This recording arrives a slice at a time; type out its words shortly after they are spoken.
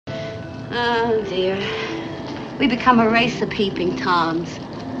Oh, dear. We become a race of peeping Toms.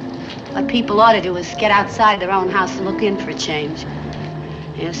 What people ought to do is get outside their own house and look in for a change.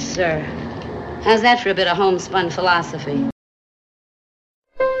 Yes, sir. How's that for a bit of homespun philosophy?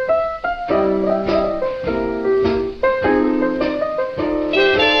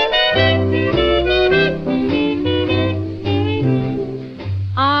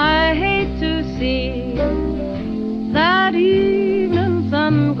 I hate to see that evening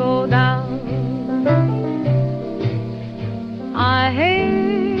sun go down. I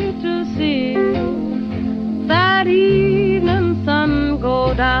hate to see that evening sun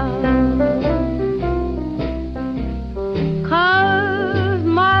go down. 'Cause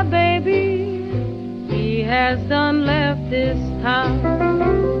my baby, he has done left this town.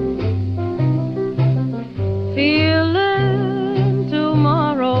 Feeling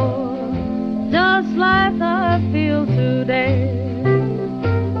tomorrow just like I feel today.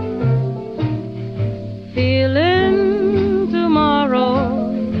 Feeling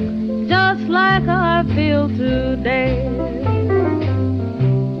tomorrow just like I feel today.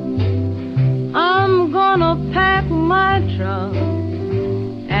 I'm gonna pack my trunk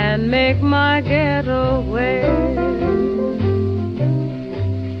and make my getaway.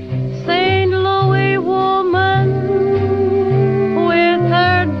 St. Louis woman with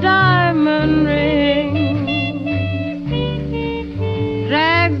her diamond ring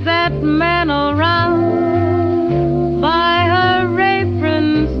drags that man around by her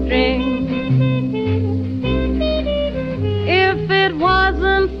apron string. If it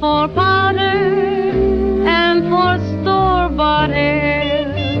wasn't for powder and for store-bought air,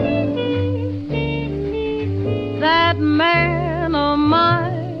 that man of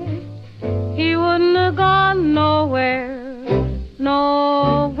mine, he wouldn't have gone nowhere,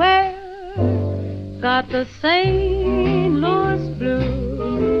 nowhere. Got the St. Louis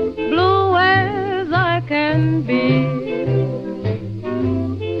blues, blue as I can be.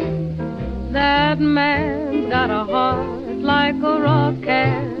 That man's got a heart like a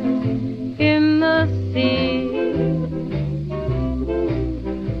rocket in the sea,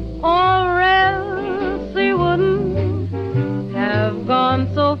 or else he wouldn't have gone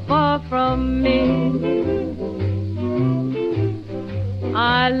so far from me.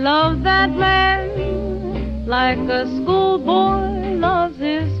 I love that man like a schoolboy loves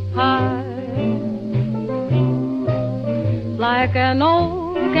his pie, like an old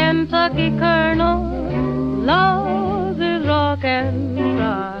Kentucky colonel loves his rock and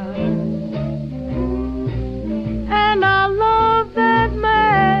rye. And I love that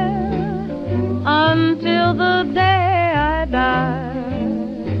man until the day I die.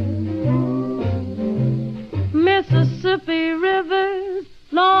 Mississippi rivers,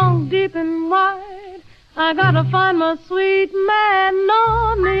 long, deep, and wide, I gotta find my sweet man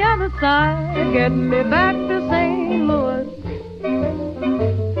on the other side. Get me back to St. Louis.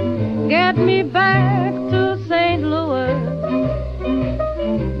 Get me back to St. Louis.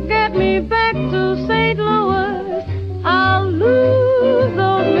 Get me back to St. Louis. I'll lose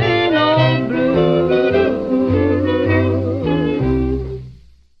those mean old blues.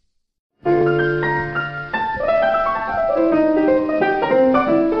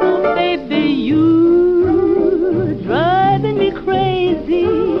 Oh, baby, you driving me crazy.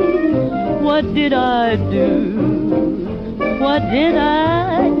 What did I do? What did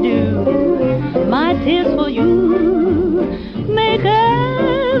I do? My tears for you make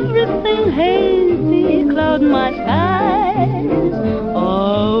everything hazy, cloud my skies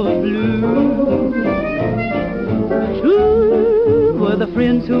of blue. True were the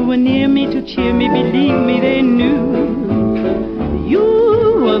friends who were near me to cheer me, believe me, they knew. You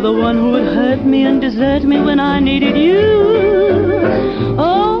were the one who would hurt me and desert me when I needed you.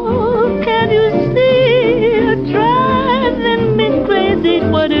 Oh, can you see, driving me crazy?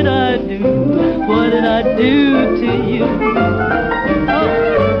 What did I do? What did I do to you?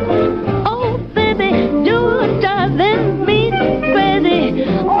 Oh, baby, you're driving me crazy.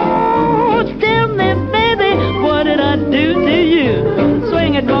 Oh, tell me, baby, what did I do to you?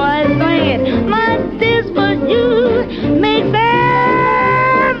 Swing it, boy, swing it. My tears for you makes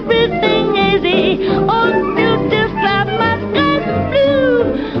everything easy. Oh, you just drive my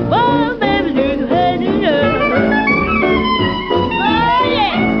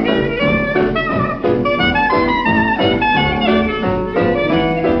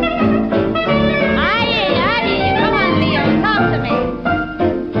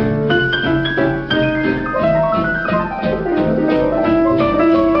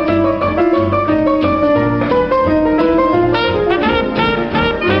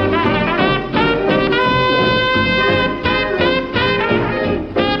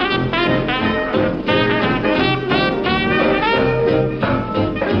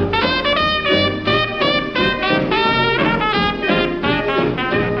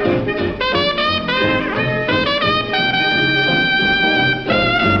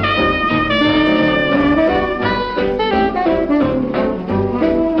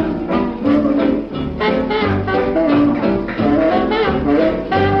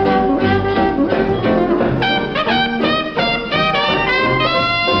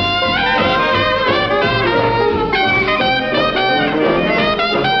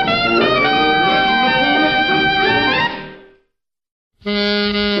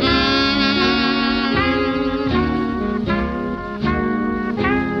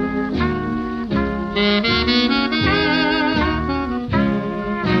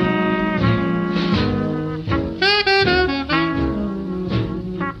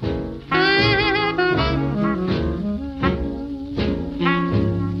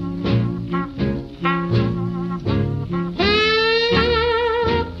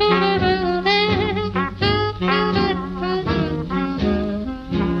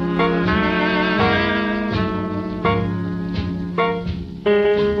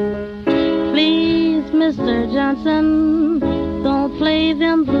Don't play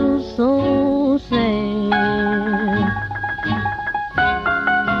them blues so sad.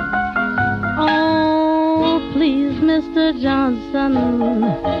 Oh, please, Mr. Johnson,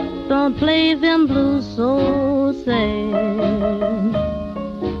 don't play them blues so sad.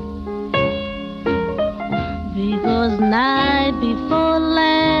 Because night before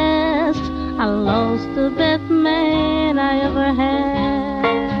last, I lost the best man I ever had.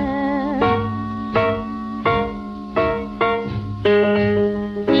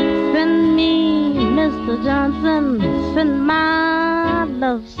 Johnson, send my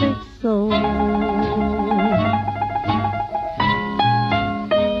lovesick soul.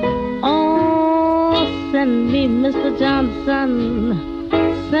 Oh, send me, Mr. Johnson,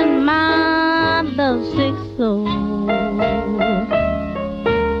 send my lovesick soul.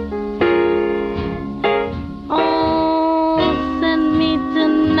 Oh, send me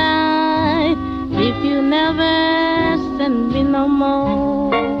tonight if you never send me no more.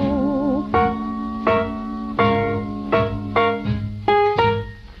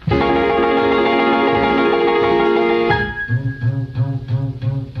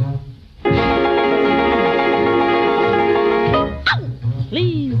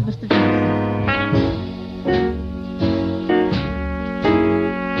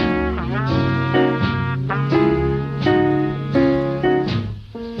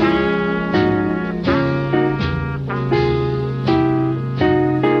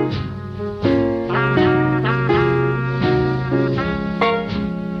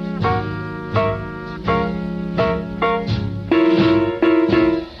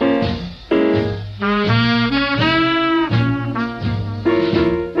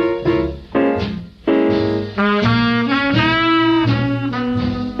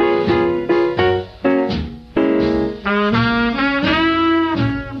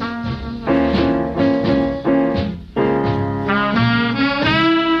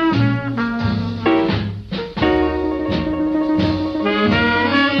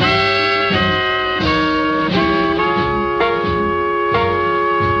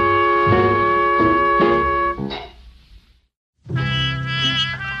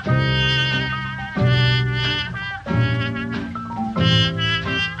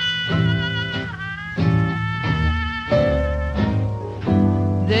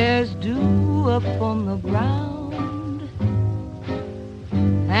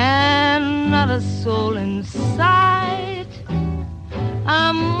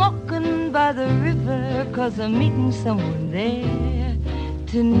 I'm meeting someone there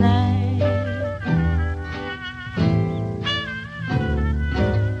tonight.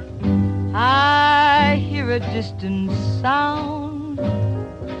 I hear a distant sound.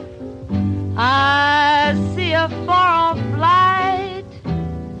 I see a far-off light.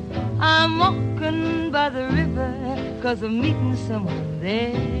 I'm walking by the river 'cause I'm meeting someone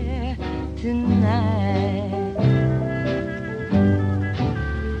there tonight.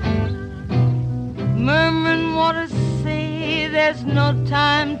 Murmuring waters say there's no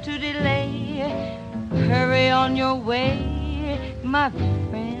time to delay. Hurry on your way, my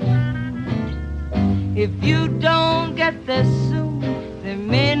friend. If you don't get there soon, there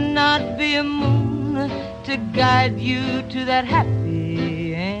may not be a moon to guide you to that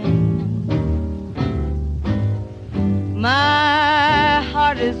happy end. My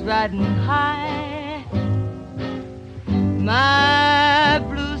heart is riding high. My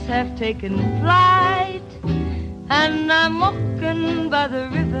blues have taken flight, and I'm walking by the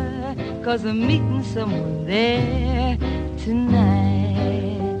river 'cause I'm meeting someone there tonight.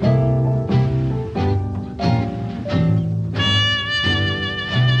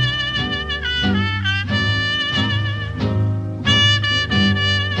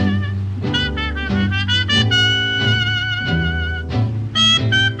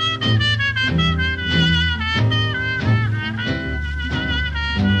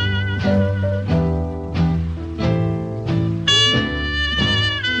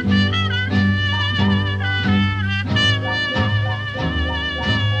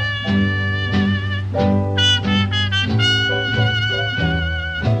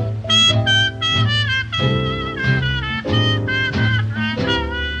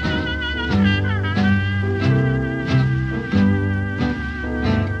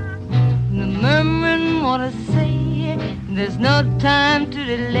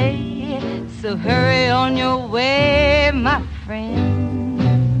 So hurry on your way, my friend.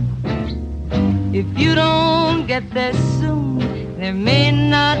 If you don't get there soon, there may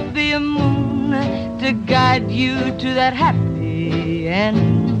not be a moon to guide you to that happy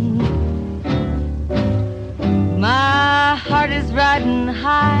end. My heart is riding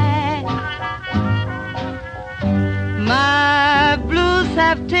high. My blues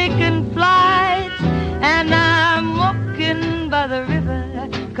have taken flight, and I'm walking by the river,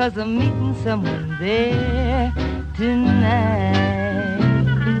 'cause I'm meeting someone there tonight.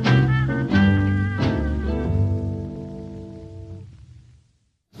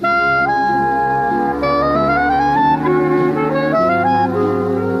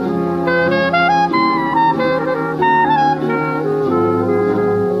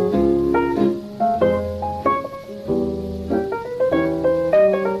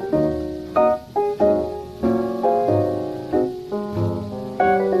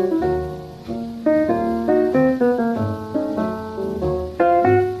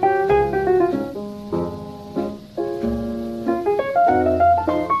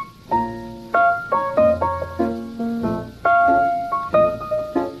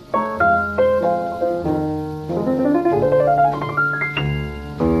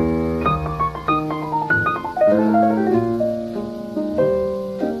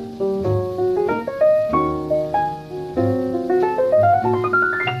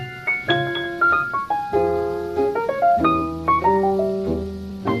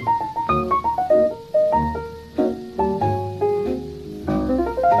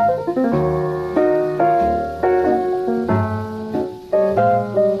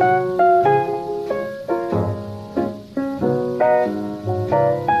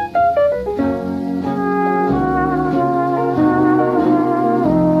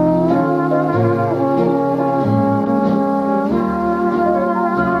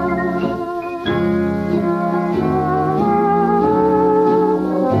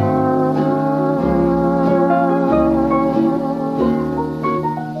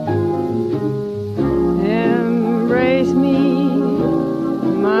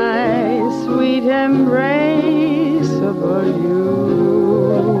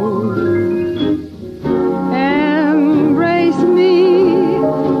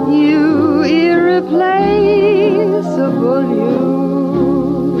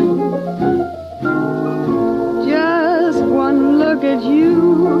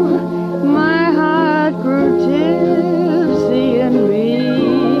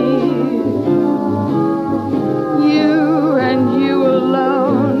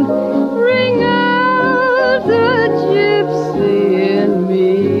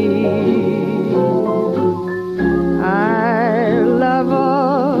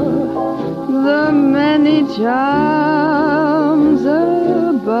 charms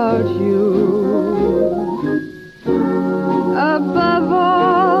about you. Above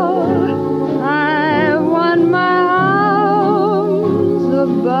all, I want my arms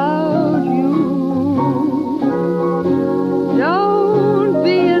about you. Don't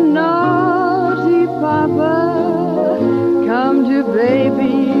be a naughty papa. Come to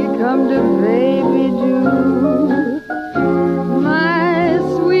baby do. My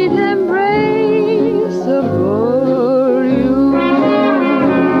sweet embrace above you.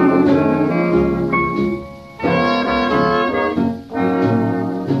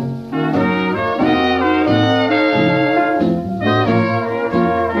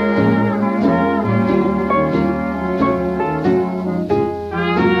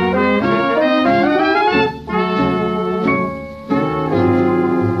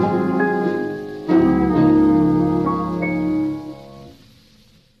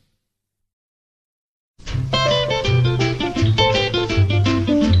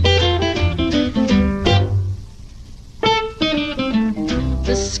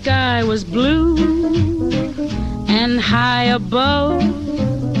 The sky was blue and high above.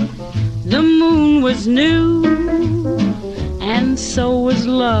 The moon was new and so was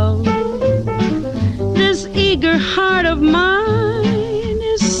love. This eager heart of mine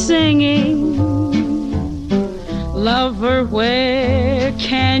is singing, lover, where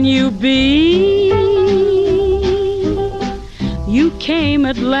can you be? You came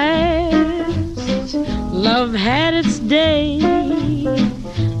at last, love had its day.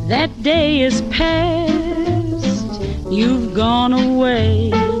 That day is past, you've gone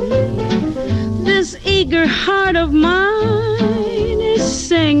away. This eager heart of mine is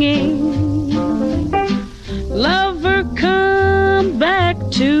singing, lover, come back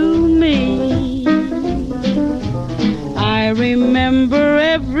to me. I remember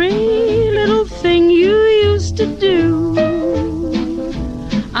every little thing you used to do.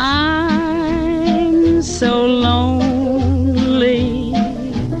 I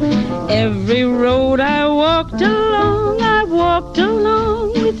Every road I walked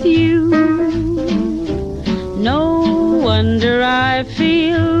along with you. No wonder I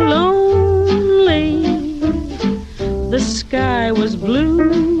feel lonely. The sky was blue,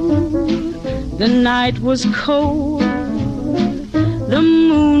 the night was cold, the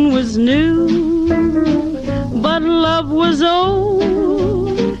moon was new, but love was old.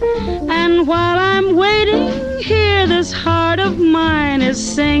 And while I'm waiting here, this heart of mine is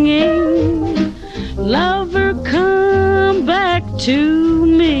singing, lover, come back to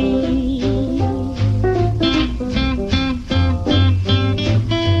me.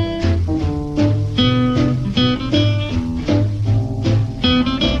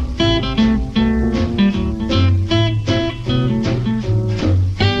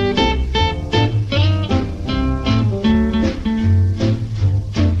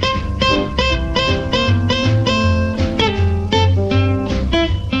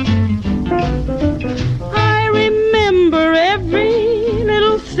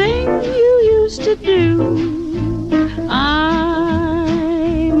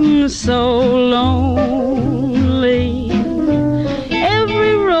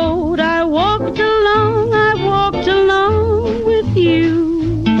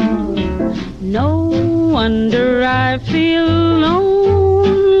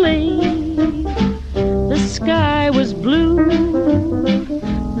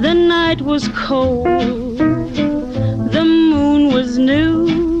 Was cold, the moon was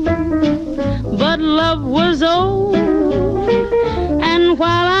new, but love was old. And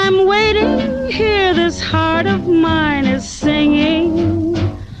while I'm waiting here, this heart of mine is singing,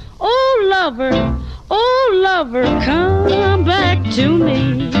 oh lover, come back to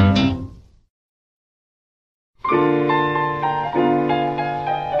me.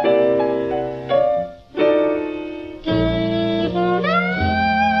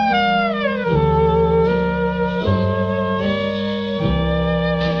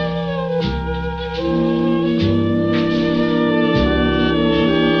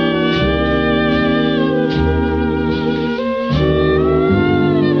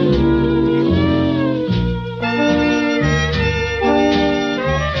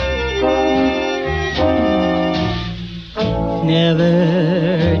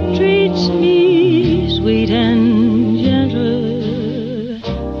 Never treats me sweet and gentle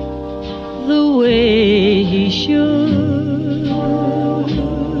the way he should.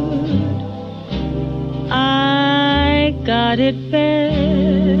 I got it bad,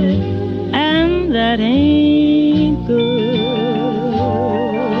 and that ain't good.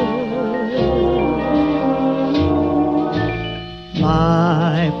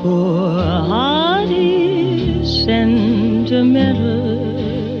 My poor heart is sentimental,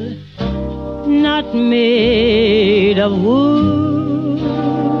 not made of wood.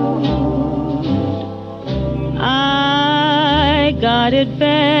 I got it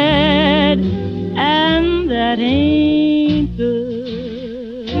bad, and that ain't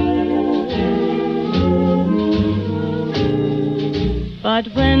good. But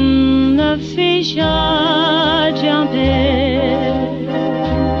when the fish are jumping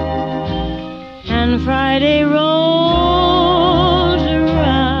and Friday rolls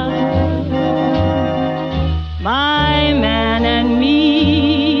around, my man and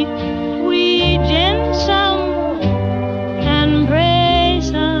me, we gin some and pray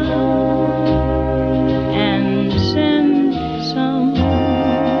some and send some.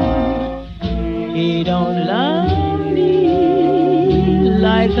 He don't love me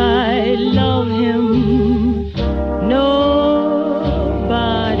like I love him,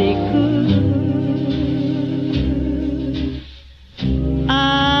 nobody could.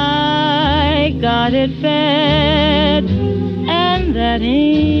 I got it bad, and that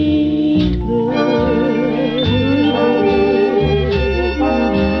ain't good.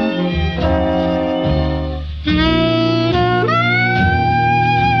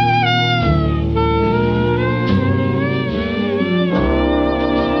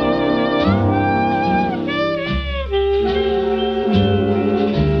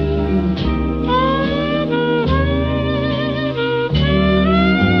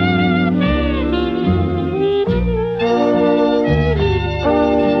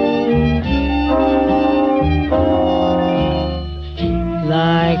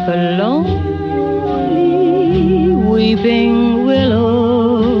 Like a lonely weeping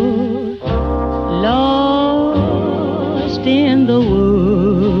willow lost in the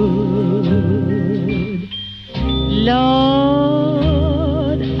wood.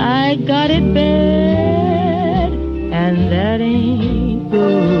 Lord, I got it bad, and that ain't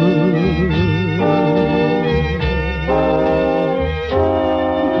good.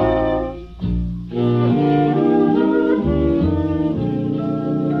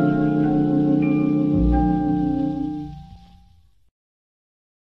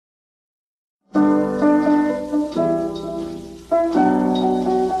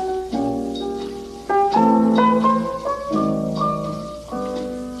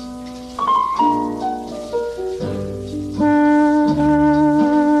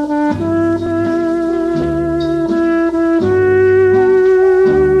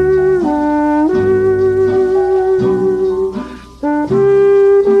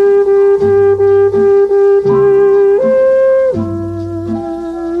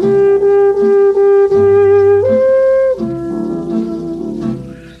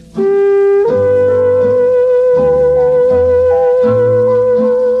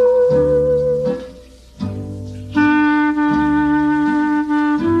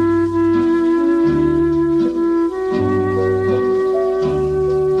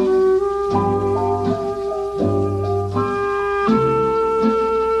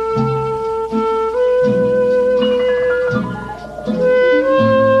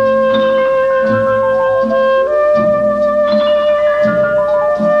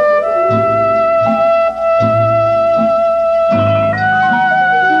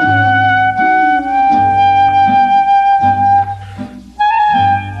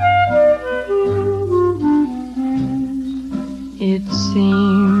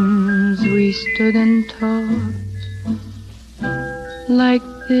 seems we stood and talked like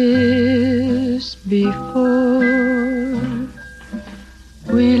this before.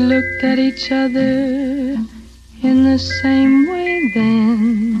 We looked at each other in the same way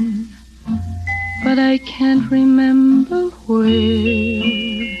then, but I can't remember where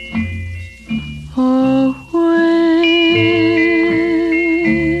or when.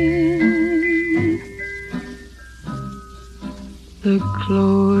 The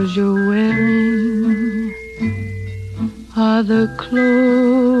clothes you're wearing are the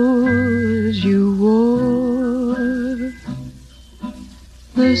clothes you wore.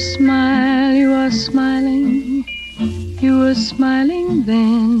 The smile you are smiling, you were smiling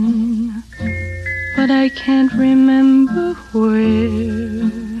then, but I can't remember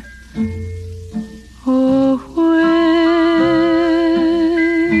where or when.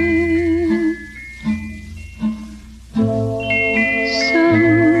 Some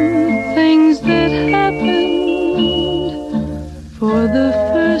things that happened for the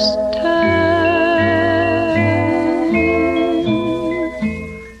first time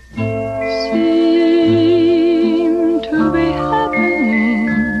seem to be happening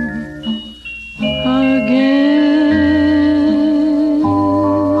again.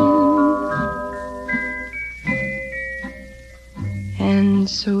 And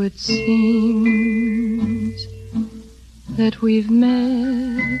so it seems that we've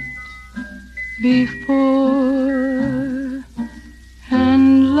met before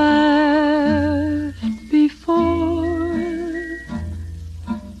and laughed before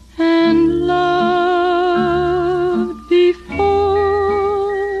and loved before,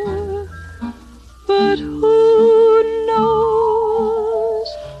 but who knows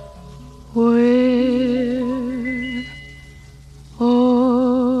where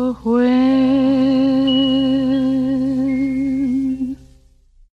or when.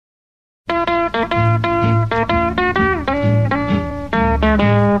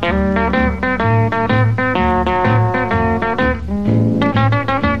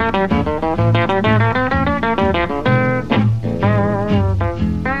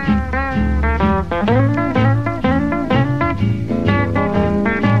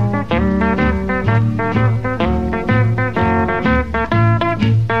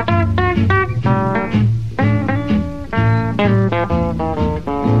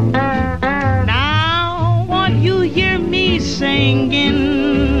 Now, won't you hear me singing?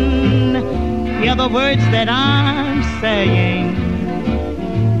 Hear the words that I'm saying.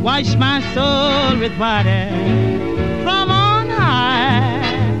 Wash my soul with water from on high.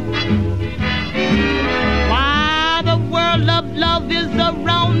 While the world of love is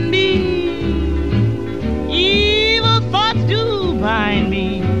around me, evil thoughts do bind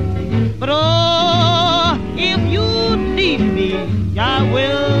me. But oh, if you leave me, I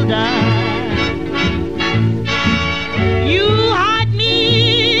will die. You hide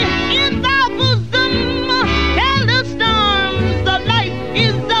me in thy bosom, tell the storms of life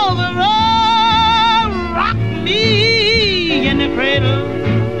is over. Oh, rock me in the cradle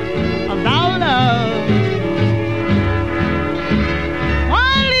of thy love.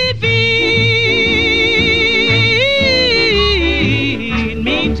 Only feed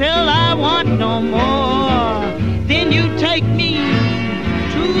me till I want no more. Then you take me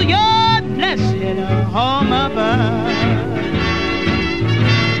to your blessed home above.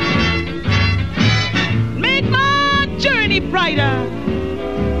 Make my journey brighter.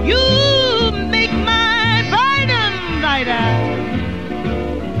 You make my burden lighter.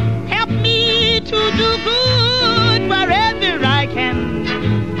 Help me to do good wherever I can.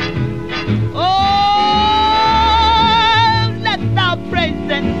 Oh, let thy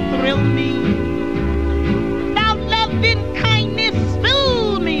presence thrill me. Thou loving kindness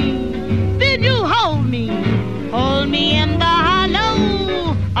fill me. Then you hold me in the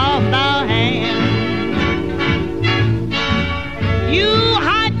hollow of thy hand. You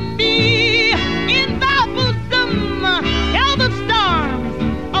hide me in thy bosom, tell the storms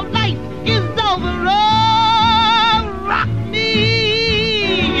of life is over. Oh,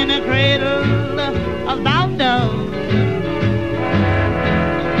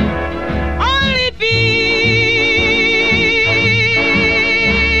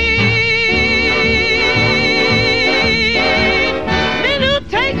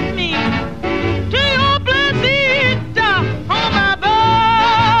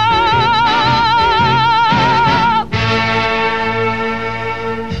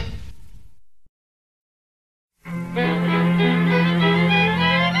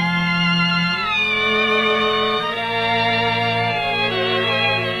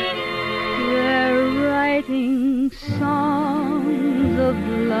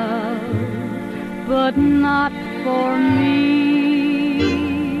 but not for me.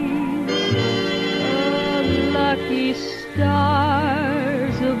 The lucky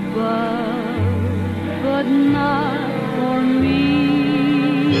stars above, but not for me.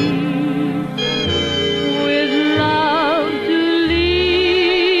 With love to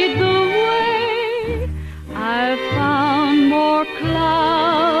lead the way, I found more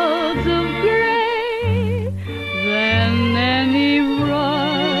clouds of gray than any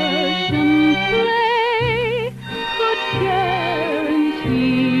Russian play could guarantee.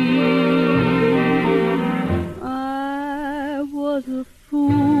 I was a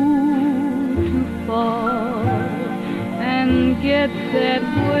fool to fall and get that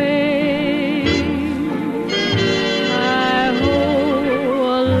way. I owe,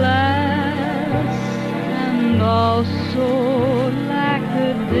 alas, and also lack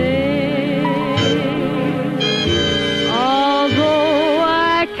a day. Although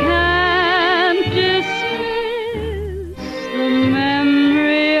I can't dismiss the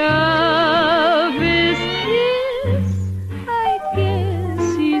memory of his kiss, I guess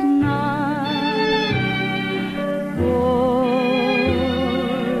he's not for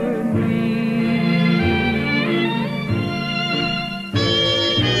me.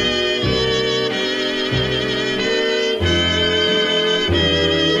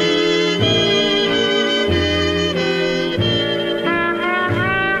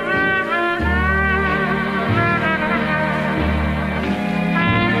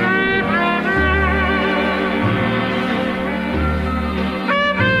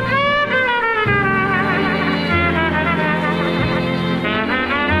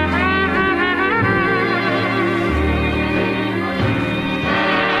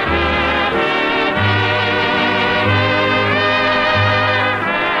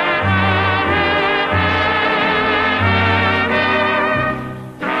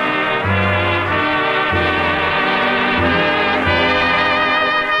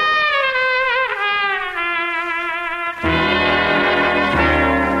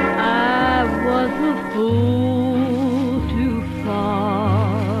 I was a fool to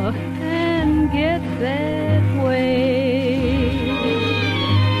fall and get that way.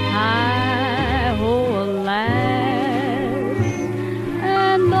 I owe, alas,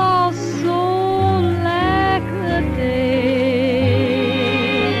 and also lack a day.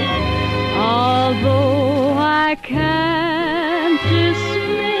 Although I can't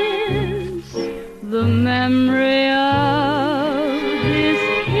dismiss the memory of his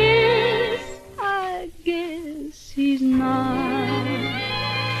kiss, I guess he's not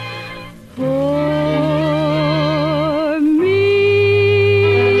for me.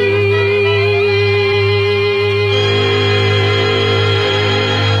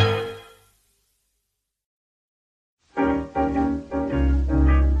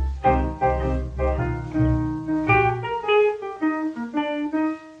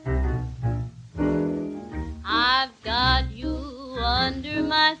 I've got you under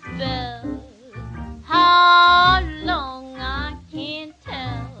my spell. How long I can't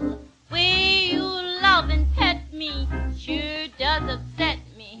tell. Way you love and pet me sure does upset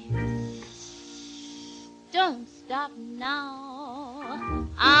me. Don't stop now.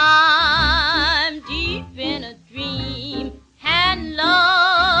 I'm deep in a dream, and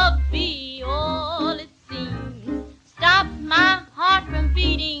love be all it seems. Stop my heart from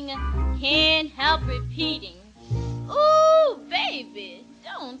beating, can't help repeating. Ooh, baby,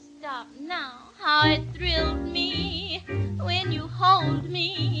 don't stop now. How it thrills me when you hold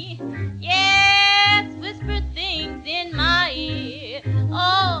me. Yes, whisper things in my ear.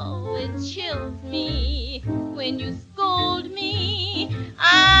 Oh, it chills me when you scold me.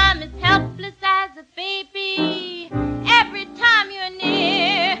 I'm as helpless as a baby every time you're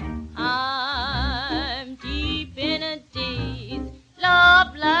near. I'm deep in a daze.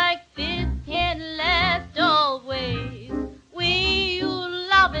 Love like this can't last always. Way you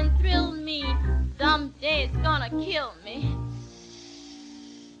love and thrill me, someday it's gonna kill me.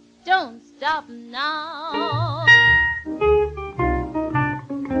 Don't stop now.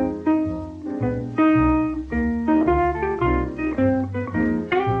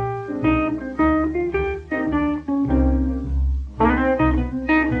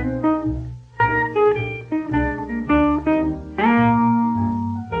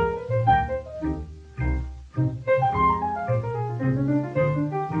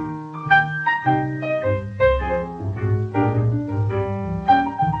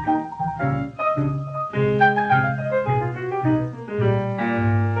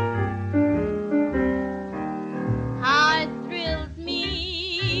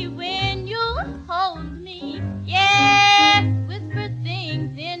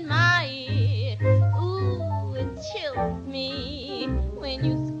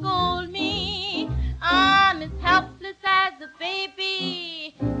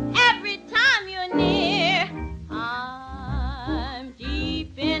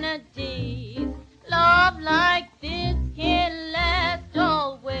 bad days. Love like this can't last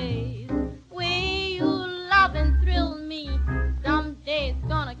always. Way you love and thrill me, someday it's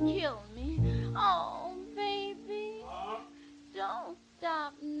gonna kill me. Oh, baby, don't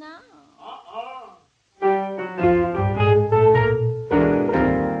stop now.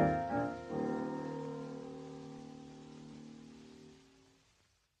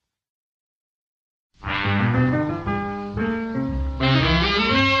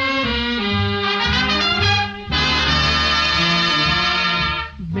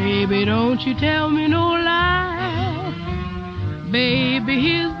 Baby, don't you tell me no lie. Baby,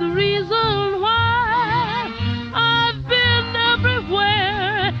 here's the reason why. I've been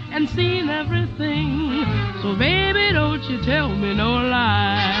everywhere and seen everything. So baby, don't you tell me no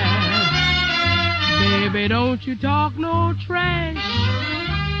lie. Baby, don't you talk no trash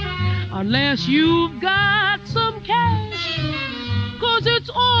unless you've got some cash. 'Cause it's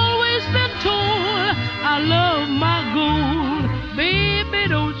always been told I love my gold. Baby,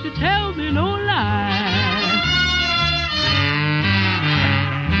 don't you tell me no lie.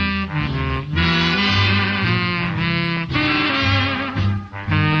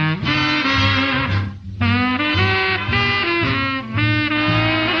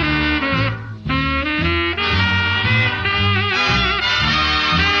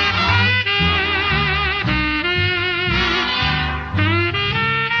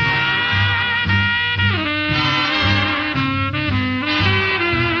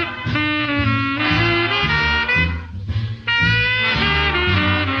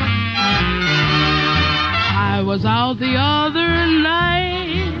 Was out the other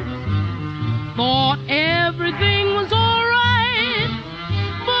night, thought everything was all right,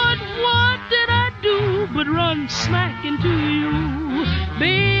 but what did I do but run smack into you?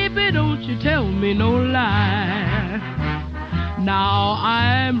 Baby, don't you tell me no lie. Now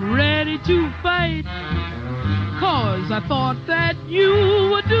I'm ready to fight, 'cause I thought that you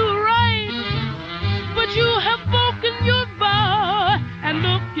would do right, but you have broken your vow, and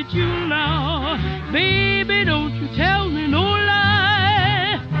look at you now. Baby, don't you tell me no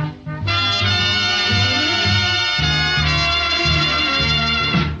lie.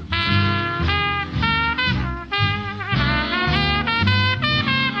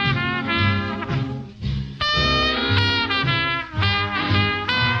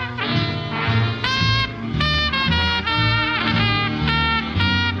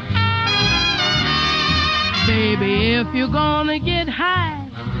 Baby, if you're gonna get high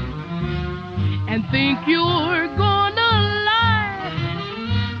and think you're gonna lie,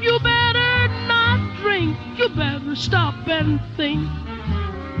 you better not drink, you better stop and think.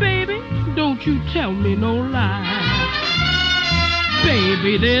 Baby, don't you tell me no lie.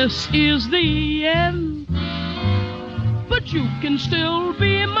 Baby, this is the end, but you can still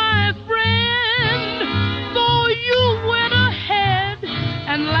be my friend. Though you went ahead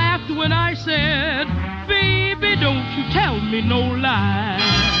and laughed when I said, baby, don't you tell me no lie.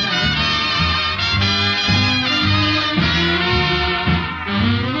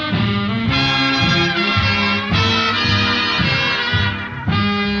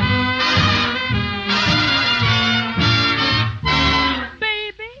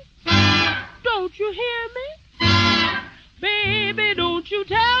 Baby, don't you hear me? Baby, don't you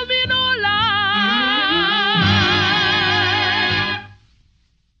tell me no lie.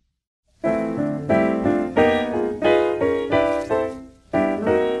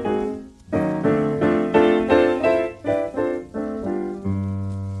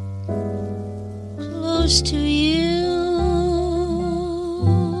 Close to you,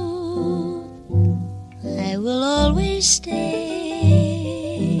 I will always stay.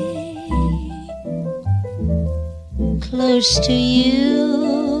 Close to you,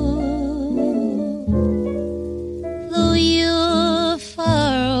 though you're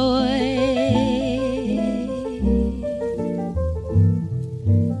far away.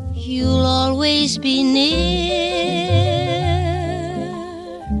 You'll always be near,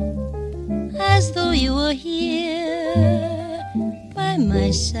 as though you were here by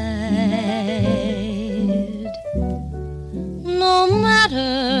my side. No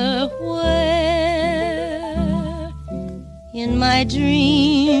matter where, in my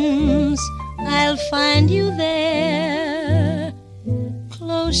dreams I'll find you there,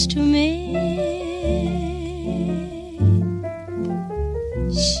 close to me,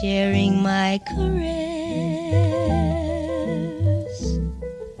 sharing my caress.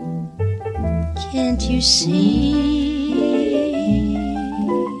 Can't you see?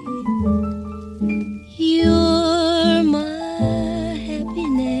 You're my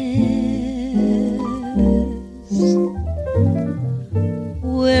happiness.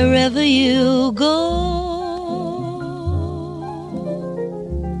 wherever you go,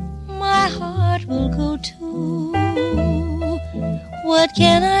 my heart will go too. What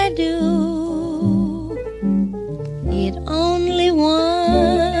can I do? It only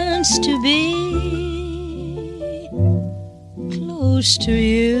wants to be close to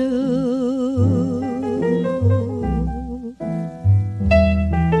you.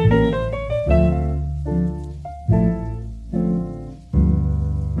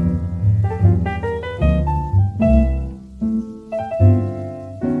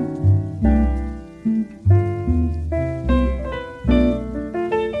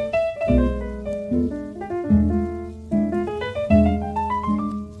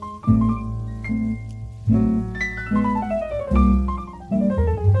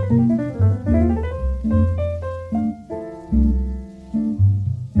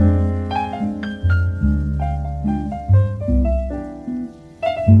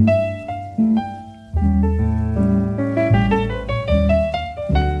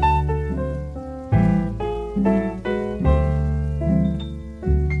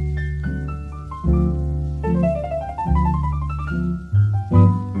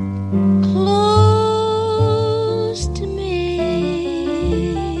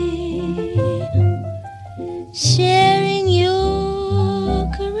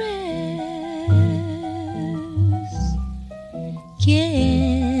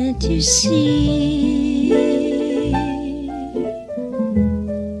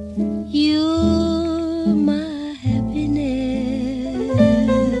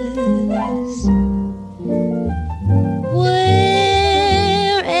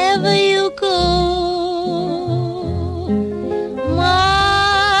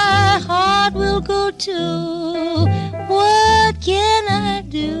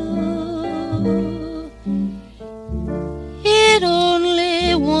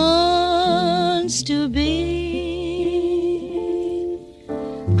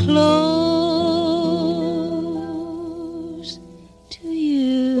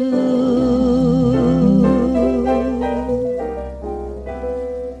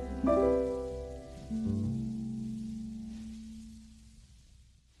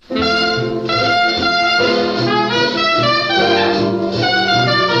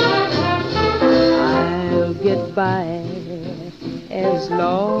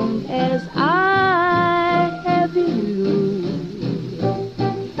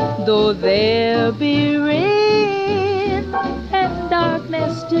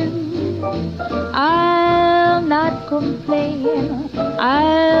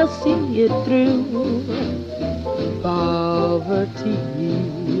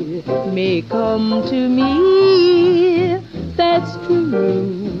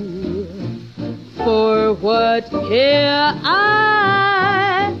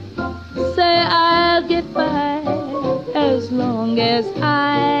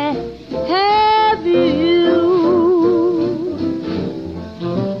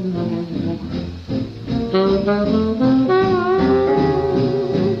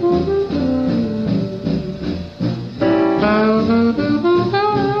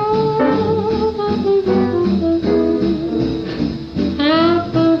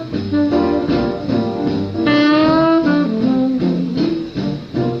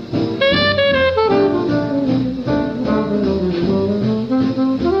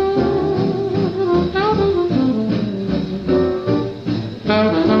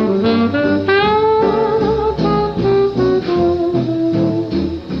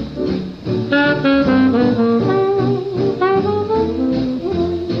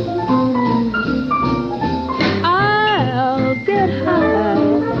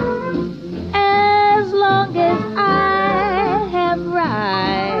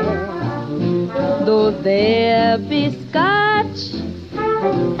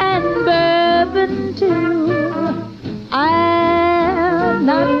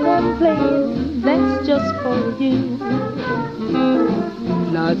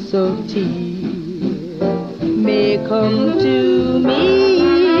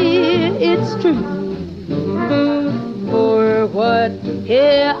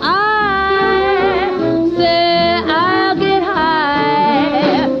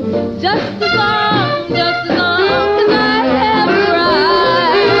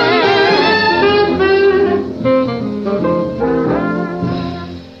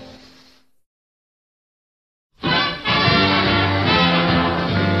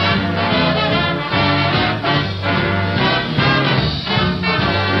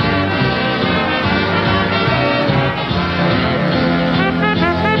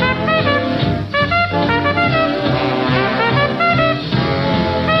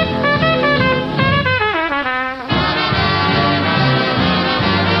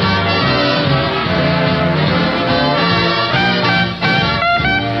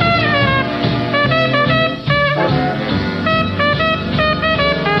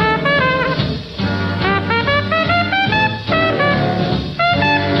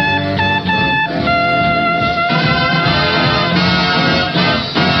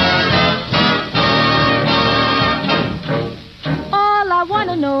 I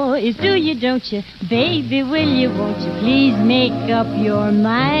wanna know is do you, don't you? Baby, will you, won't you please make up your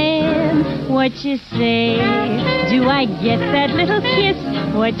mind? What you say? Do I get that little kiss?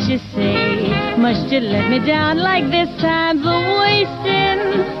 What you say? Must you let me down like this time's a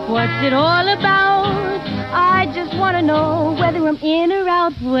wasting? What's it all about? I just wanna know whether I'm in or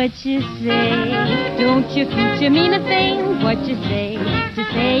out. What you say? Don't you mean a thing? What you say? To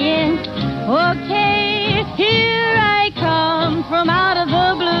saying, okay, here I come from out of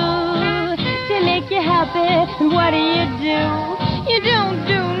the blue to make you happy. And what do? You don't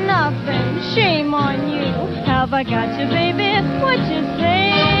do nothing. Shame on you. Have I got you, baby? What you say?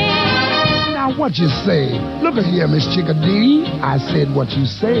 Now, what you say? Look at here, Miss Chickadee. I said what you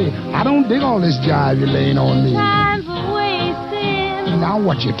say. I don't dig all this jive you're laying on me. Time's a wasting. Now,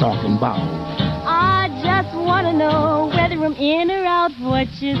 what you talking about? I just want to know whether I'm in or out. What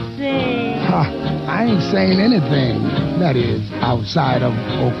you say? Ha, I ain't saying anything. That is, outside of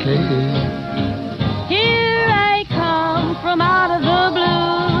okay. Here I come from out of the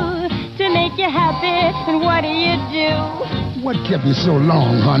blue to make you happy. And what do? What kept you so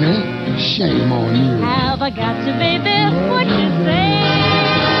long, honey? Shame on you. Have I got you, baby? What you say?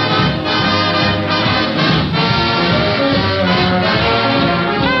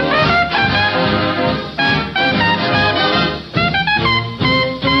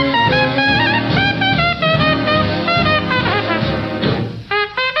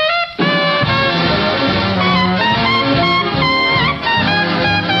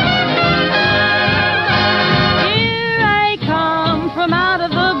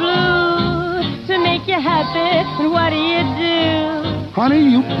 Honey,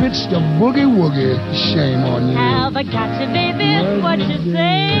 you pitched a boogie-woogie. Shame on you. Have I got you, baby? What you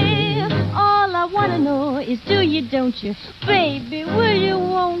say? All I want to know is do you, don't you? Baby, will you,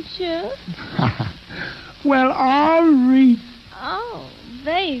 won't you? Well, all right. Oh,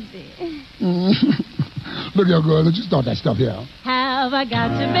 baby. Look here, girl. Let's just start that stuff here. Have I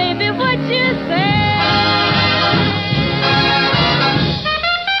got you, baby? What you say?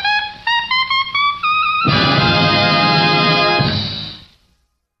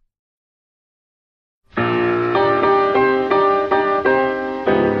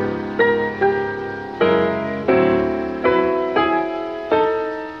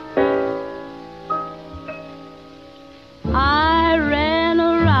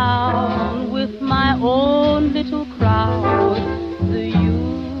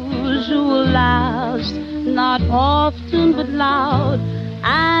 Not often but loud,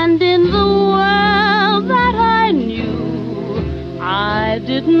 and in the world that I knew, I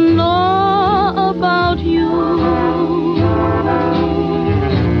didn't know about you.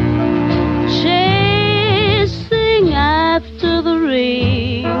 Chasing after the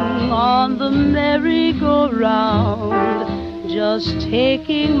ring on the merry-go-round, just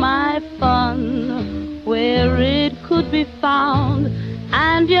taking my fun where it could be found.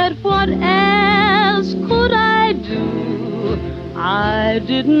 And yet what else could I do? I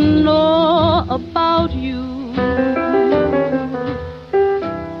didn't know about you.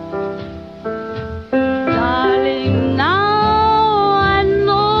 Darling, now I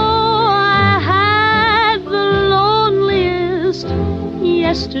know I had the loneliest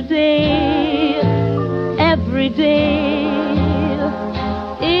yesterday, every day.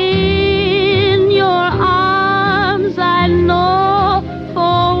 In your arms I know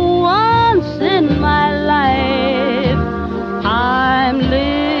in my life I'm living,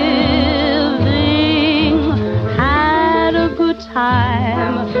 had a good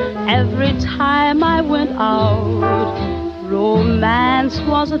time every time I went out. Romance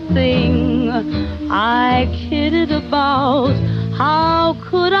was a thing I kidded about. How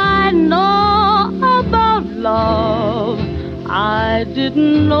could I know about love? I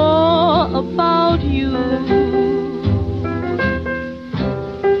didn't know about you.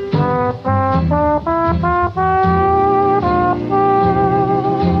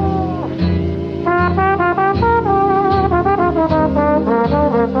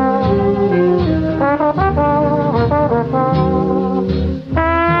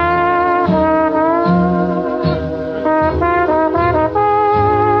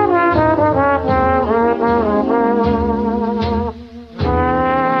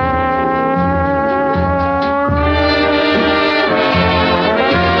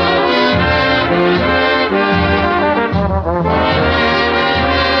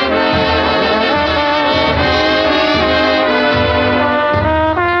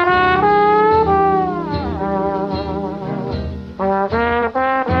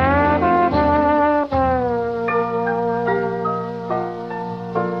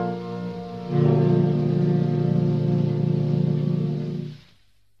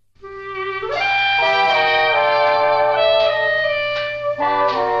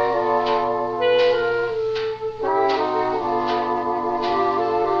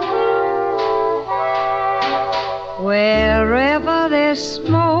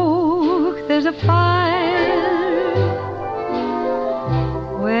 smoke, there's a fire.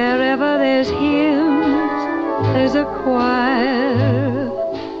 Wherever there's hymns, there's a choir.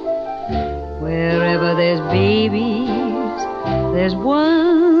 Wherever there's babies, there's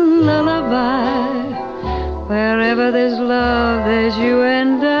one lullaby. Wherever there's love, there's you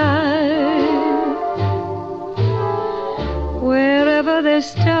and I. Wherever there's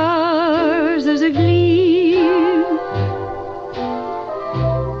stars, there's a gleam.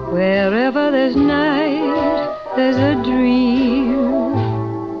 Wherever there's night, there's a dream.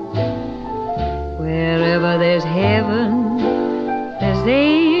 Wherever there's heaven, there's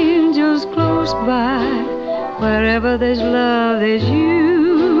angels close by. Wherever there's love, there's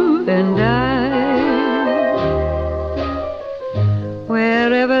you and I.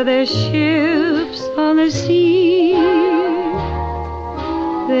 Wherever there's ships on the sea,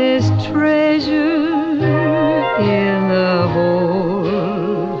 there's treasure in the hold.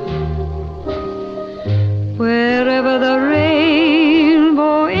 Wherever the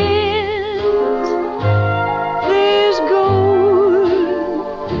rainbow ends, there's gold,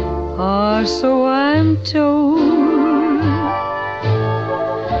 or so I'm told.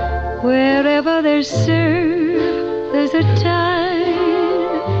 Wherever there's surf, there's a tide.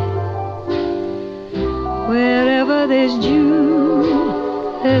 Wherever there's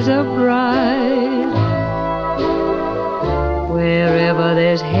June, there's a bride. Wherever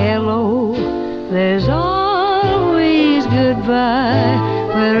there's hello, there's always goodbye.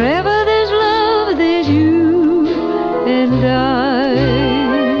 Wherever there's love, there's you and I.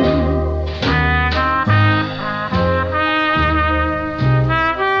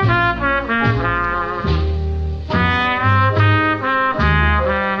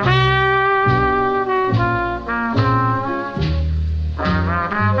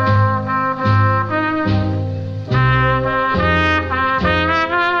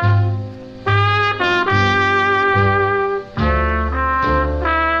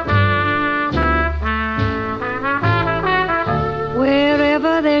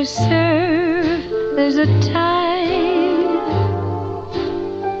 There's a tide.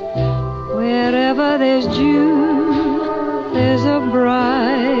 Wherever there's June, there's a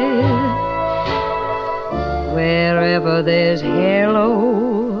bride. Wherever there's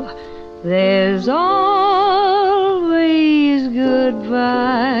hello, there's always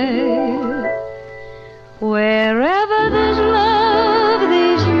goodbye. Wherever there's love,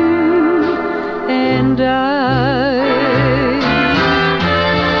 there's you and I.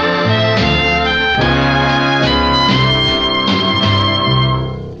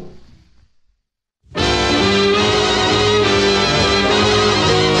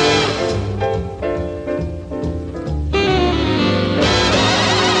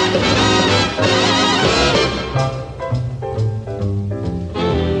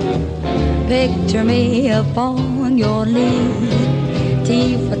 Picture me upon your knee,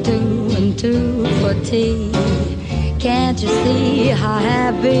 tea for two and two for tea. Can't you see how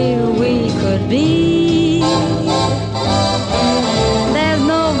happy we could be? There's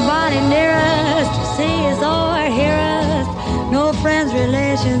nobody near us to see us or hear us. No friends,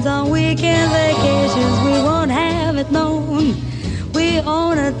 relations on weekend vacations. We won't have it known we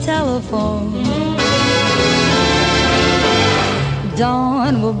own a telephone.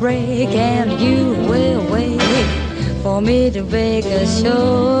 Dawn will break and you will wait for me to bake a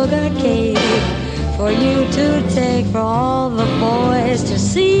sugar cake for you to take for all the boys to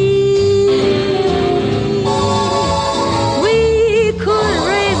see. We could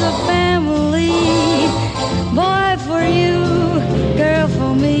raise a family, boy for you, girl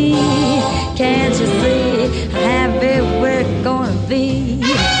for me. Can't you see how happy we're gonna be?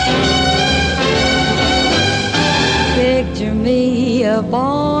 Picture me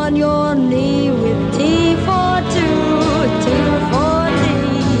upon your knee with tea for two, two for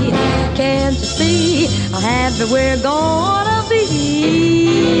tea. Can't you see how happy we're gonna be?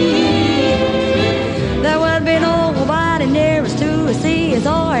 There would be nobody near us to see us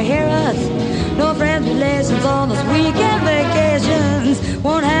or hear us. No friends, relations on those weekend vacations.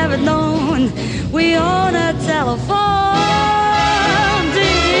 Won't have it known we own a telephone,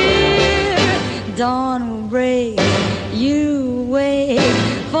 dear. Dawn will break, you wait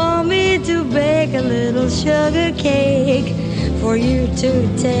for me to bake a little sugar cake for you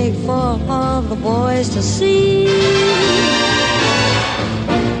to take for all the boys to see.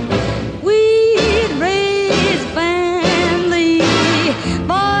 We'd raise family,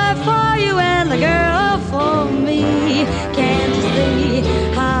 boy for you and the girl for me. Can't you see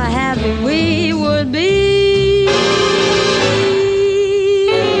how happy we would be?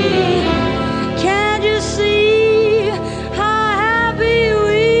 Can't you see how happy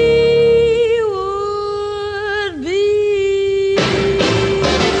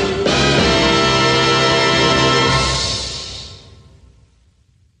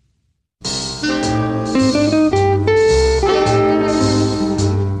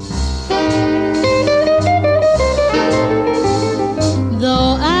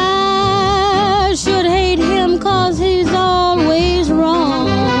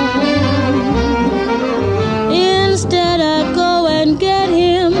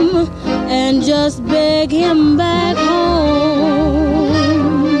just beg him back home.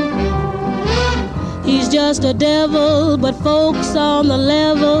 He's just a devil, but folks on the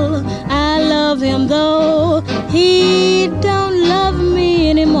level, I love him though he don't love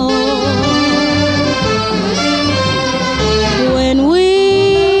me anymore. When we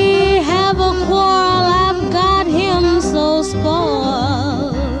have a quarrel, I've got him so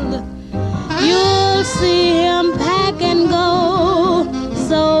spoiled. You'll see him pack and go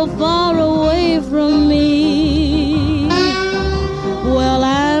so far away from me. Well,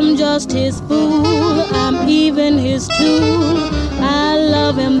 I'm just his fool, I'm even his tool. I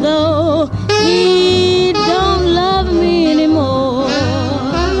love him though he don't love me anymore.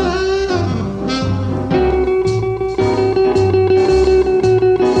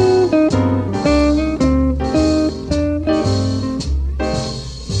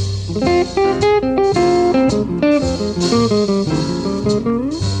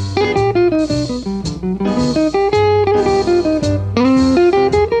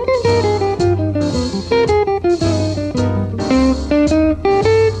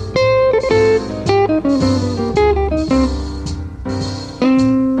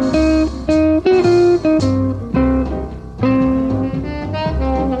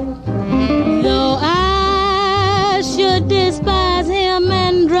 Though I should despise him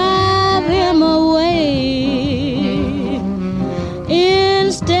and drive him away,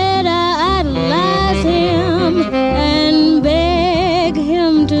 instead I idolize him and beg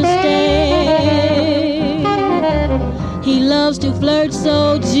him to stay. He loves to flirt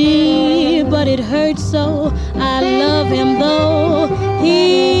so, gee, but it hurts so. I love him though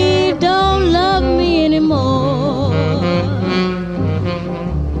he don't love me anymore.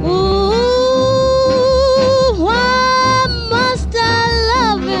 Ooh, why must I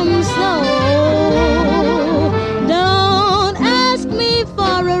love him so? Don't ask me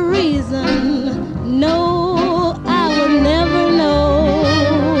for a reason. No, I will never know.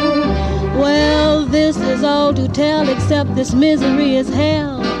 Well, this is all to tell, except this misery is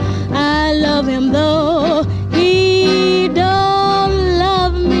hell. I love him though he don't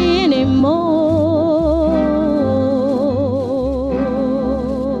love me anymore.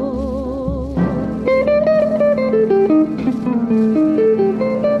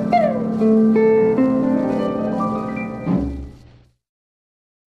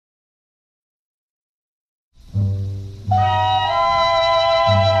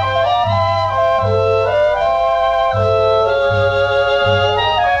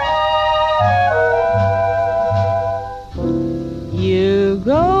 You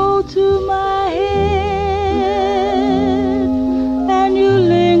go to my head and you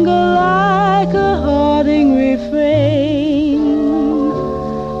linger like a haunting refrain,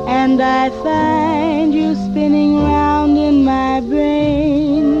 and I find you spinning round in my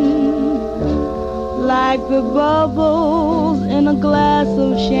brain like the bubbles in a glass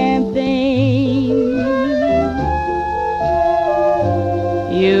of champagne.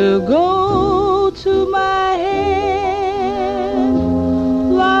 You go to my head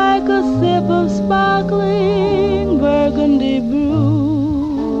like a sip of sparkling burgundy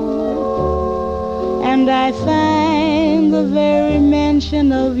brew, and I find the very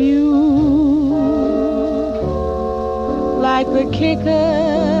mention of you like the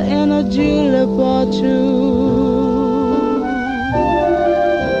kicker in a julep or two.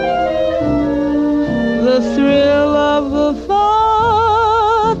 The thrill of the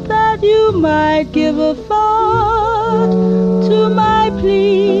thought that you might give a thought to my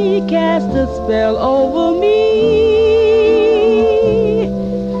plea cast a spell over me.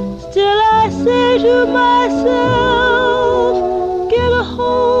 Still I say to myself, get a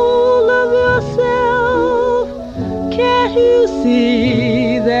hold of yourself. Can't you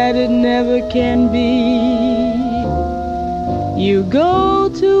see that it never can be? You go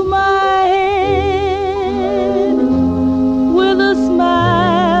to my head with a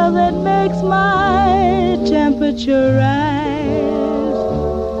smile that makes my temperature rise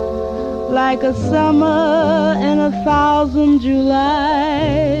like a summer in 1,000 Julys.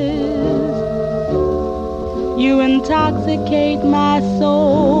 You intoxicate my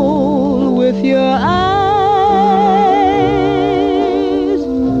soul with your eyes,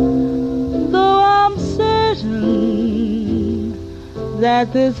 though I'm certain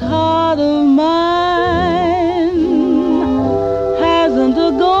that this heart of mine hasn't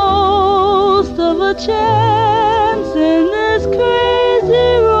a ghost of a chance in this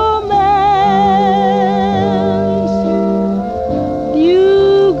crazy romance.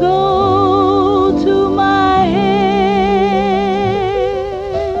 You go to my head,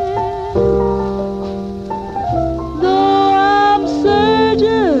 though I'm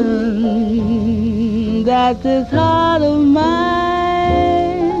certain that this heart of mine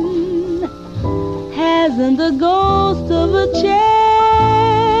hasn't the ghost of a chance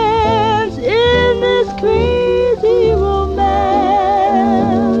in this crazy romance.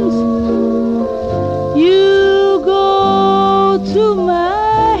 You go to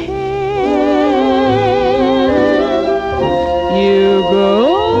my head, you go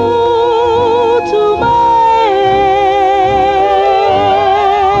to my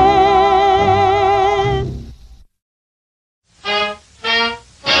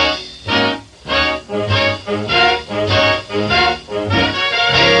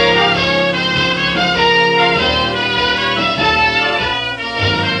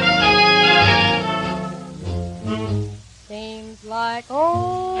Seems like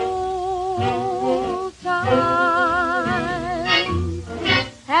old times,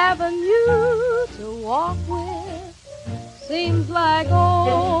 having you to walk with. Seems like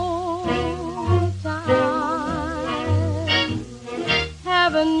old times,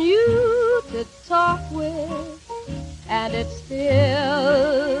 having you to talk with. And it's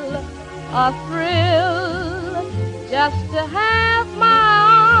still a thrill just to have my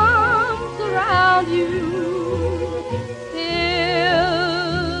arms around you.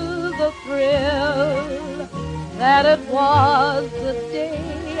 The thrill that it was the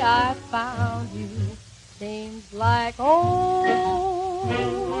day I found you. Seems like old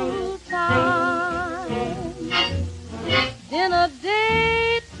times, dinner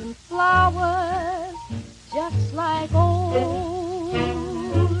dates and flowers, just like old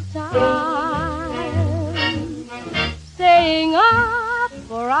times, staying up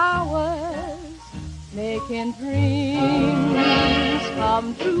for hours, making dreams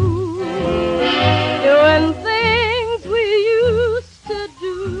come true, doing things we used to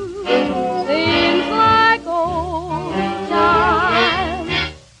do. Seems like old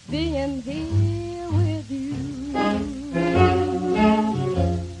times, being here with you.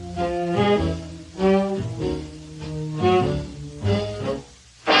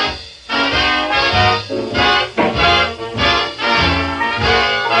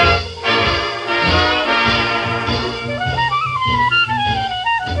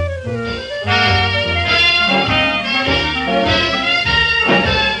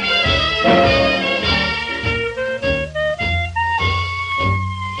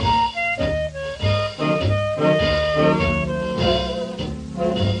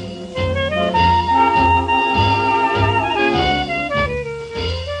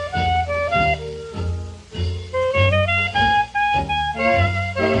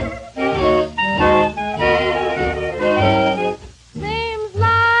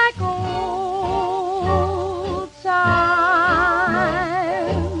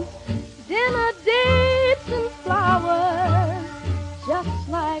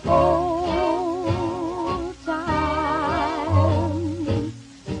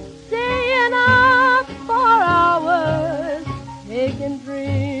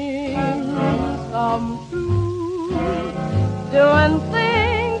 Doing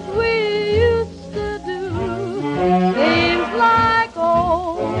things we used to do. Seems like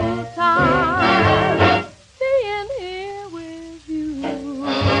old times, being here with you.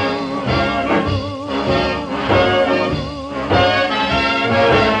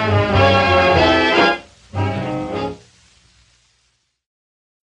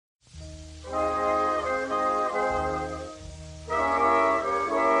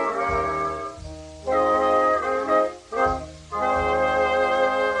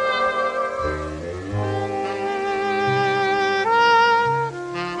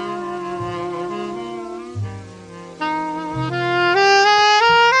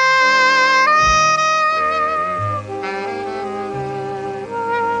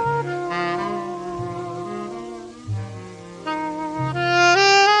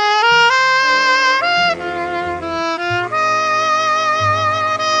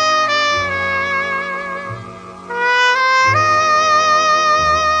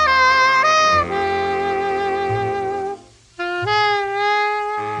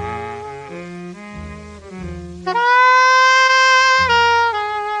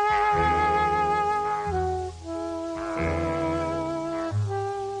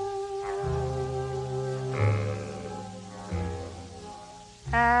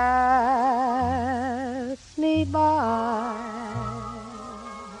 Pass me by,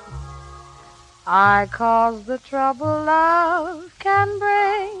 I cause the trouble love can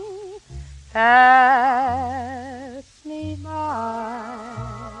bring. Pass me by,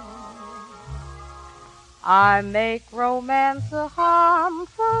 I make romance a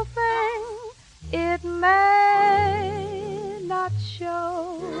harmful thing. It may not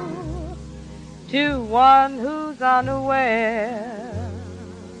show to one who's unaware.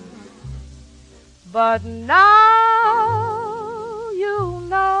 But now you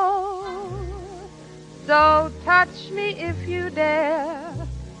know, so touch me if you dare.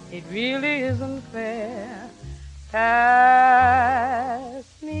 It really isn't fair. Pass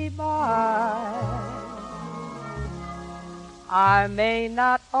me by. I may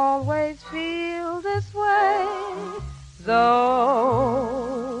not always feel this way,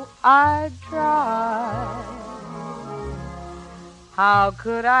 though I'd try. How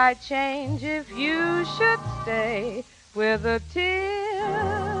could I change if you should stay with a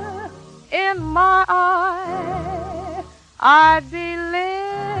tear in my eye? I'd be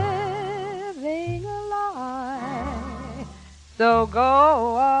living a lie. So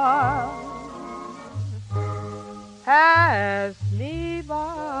go on, pass me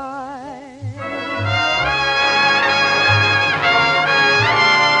by.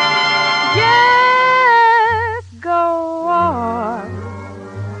 Yes, go on,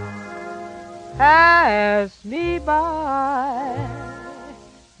 pass me by,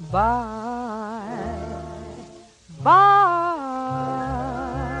 by.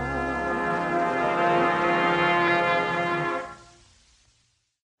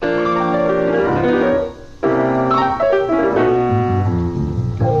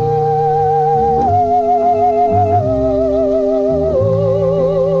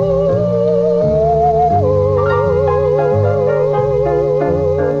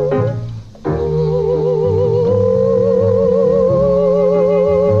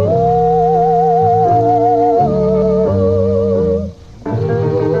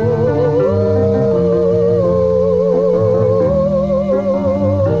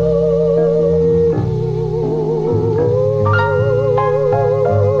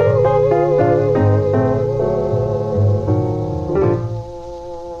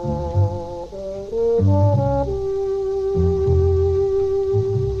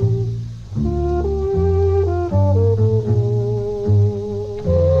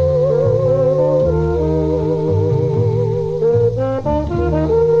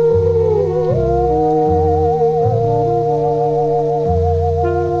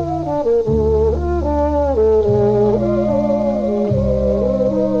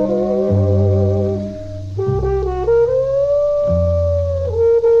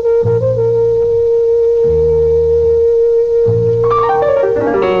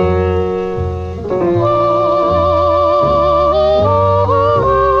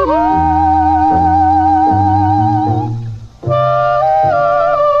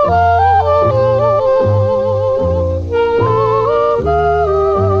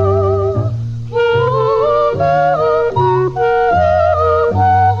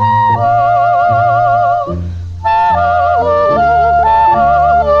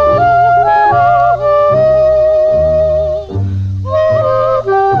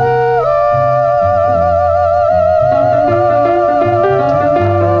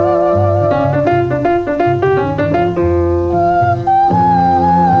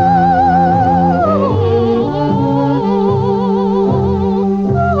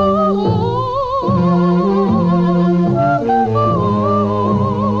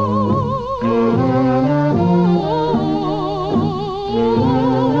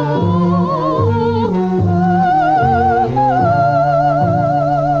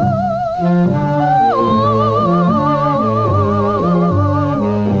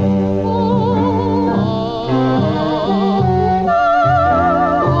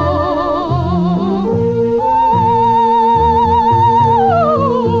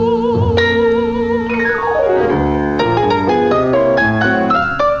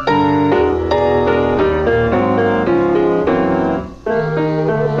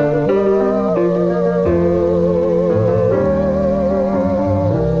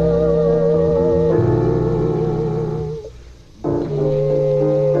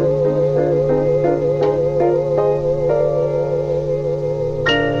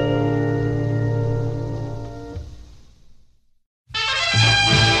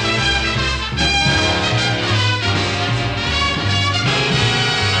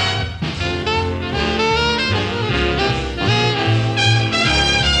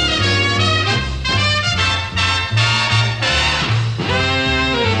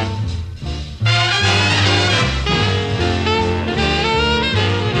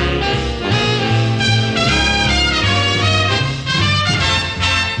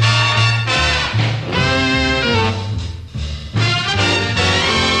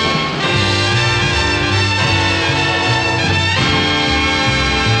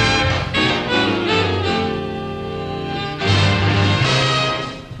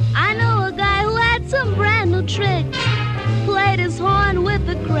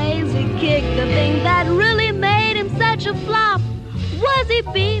 he kicked. The thing that really made him such a flop was he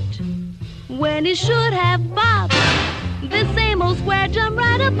beeped when he should have bopped. This same old square jumped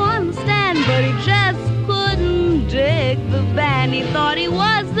right up on the stand, but he just couldn't dig the band. He thought he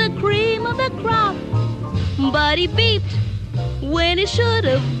was the cream of the crop, but he beeped when he should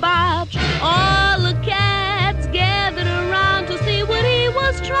have bopped. All the cats gathered around to see what he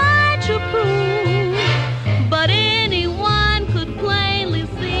was trying to prove, but anyone could plainly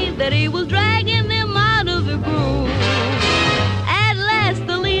see that he was dragging them out of the groove. At last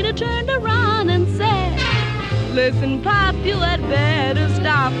the leader turned around and said, "Listen, Pop, you had better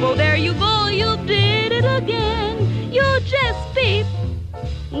stop. Oh, there you go, you did it again. You just beeped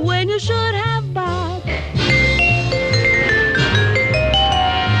when you should have bopped."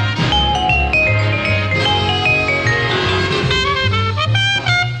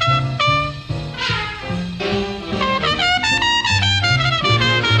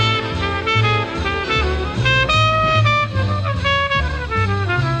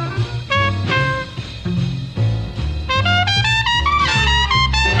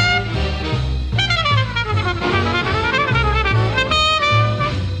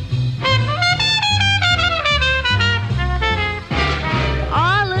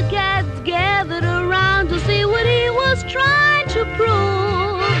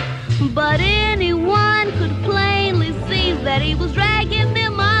 But anyone could plainly see that he was dragging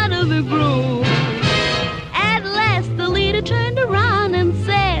them out of the groove. At last the leader turned around and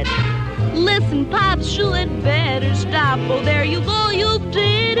said, "Listen, Pops, you had better stop. Oh, there you go, you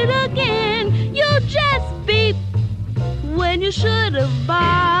did it again. You just beeped when you should have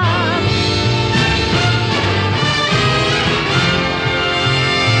bopped."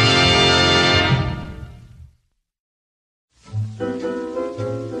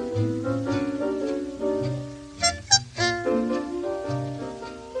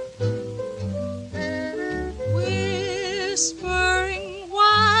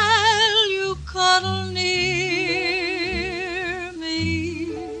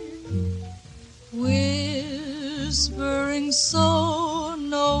 So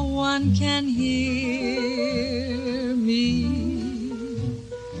no one can hear me.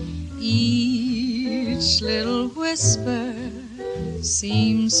 Each little whisper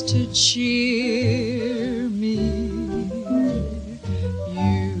seems to cheer me.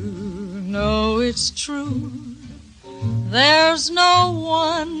 You know it's true, there's no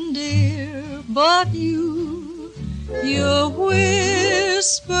one, dear, but you. You're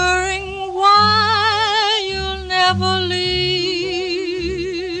whispering why you'll never leave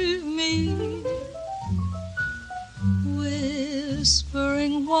me,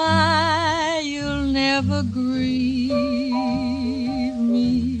 whispering why you'll never grieve me.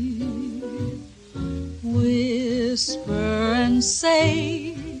 Whisper and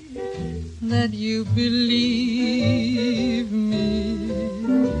say that you believe me,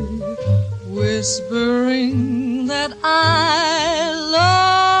 whispering that I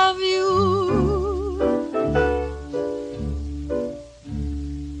love you.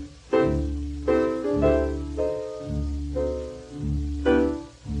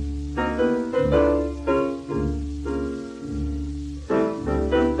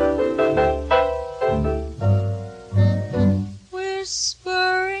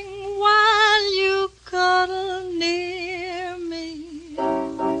 Whispering while you cuddle near me,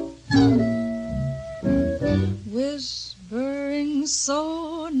 whispering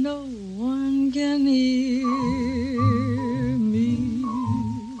so no one can hear me.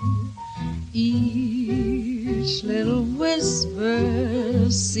 Each little whisper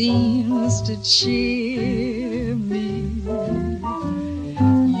seems to cheer me.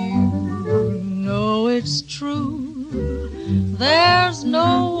 You know it's true, there's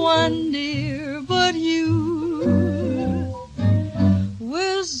no one near but you,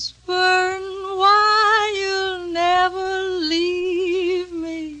 whispering why you'll never leave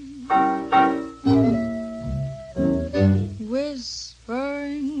me,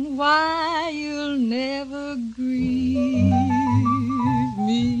 whispering why you'll never grieve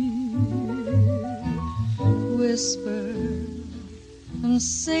me. Whisper and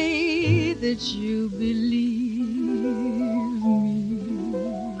say that you believe me,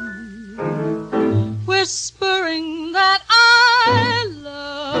 whispering that I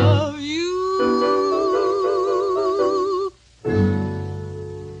love you.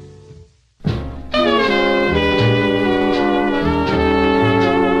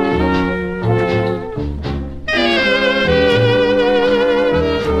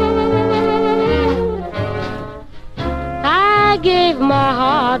 I gave my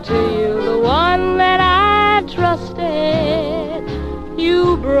heart to you, the one that I trusted. You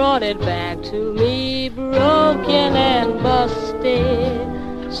you brought it back to me broken and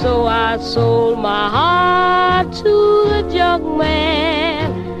busted. So I sold my heart to the junk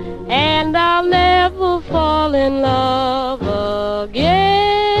man, and I'll never fall in love again.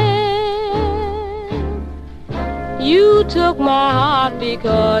 You took my heart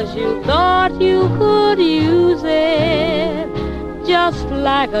because you thought you could use it. Just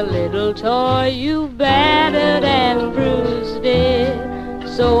like a little toy, you battered and bruised it.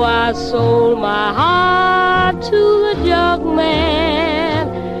 So I sold my heart to the junk man,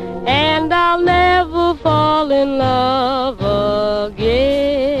 and I'll never fall in love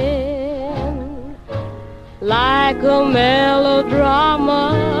again. Like a melodrama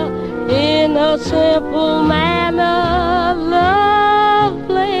in a simple manner, love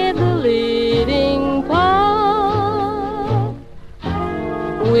played the leading part.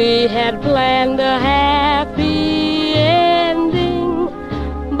 We had planned a happy ending,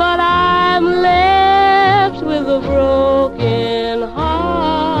 but I'm left with a broken heart.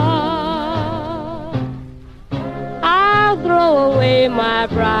 I'll throw away my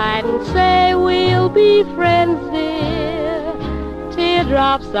pride and say we'll be friends, dear.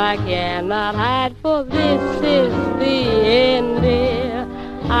 Teardrops I cannot hide, for this is the end, dear.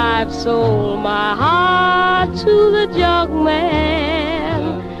 I've sold my heart to the junk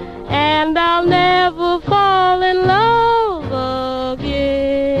man, and I'll never fall in love again.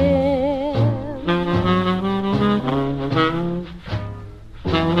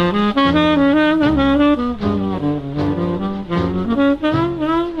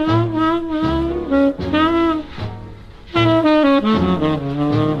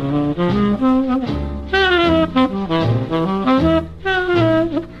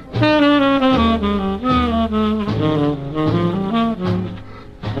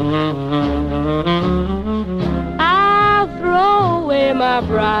 I'll throw away my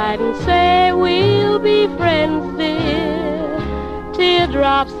pride and say we'll be friends, dear.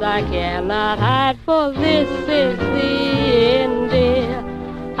 Teardrops I cannot hide, for this is the end, dear.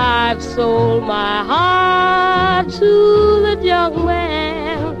 I've sold my heart to the junk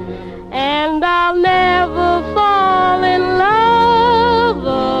man, and I'll never fall in love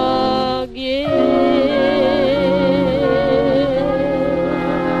again.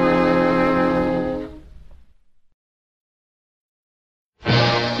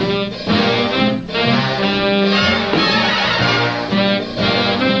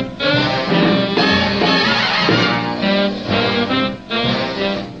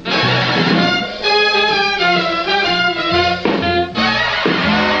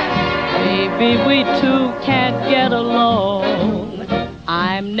 Maybe we two can't get along.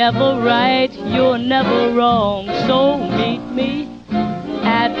 I'm never right, you're never wrong. So meet me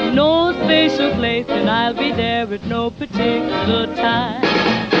at no space or place, and I'll be there at no particular time.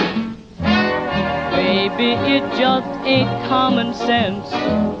 Baby, it just ain't common sense,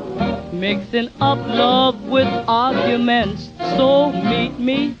 mixing up love with arguments. So meet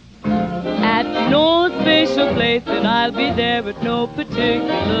me at no space or place, and I'll be there at no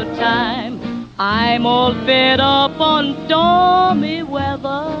particular time. I'm all fed up on stormy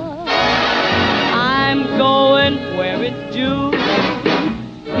weather. I'm going where it's due.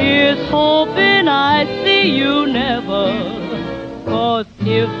 Here's hoping I see you never, 'cause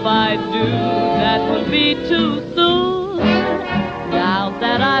if I do, that will be too soon. Now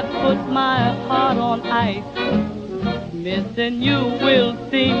that I've put my heart on ice, missing you will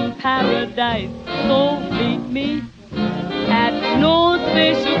seem paradise. So meet me at no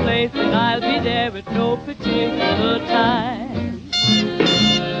special place, and I'll be there at no particular time.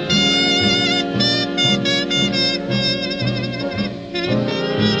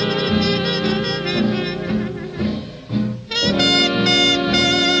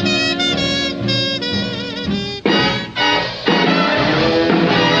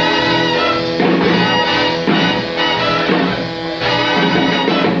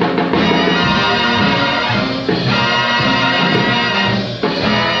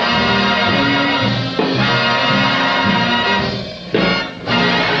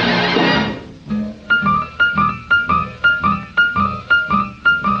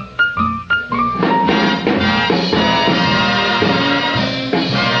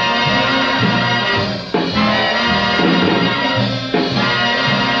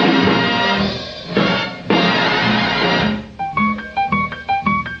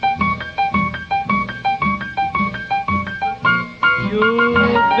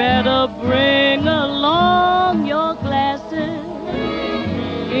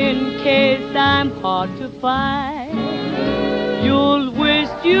 Hard to find. You'll wish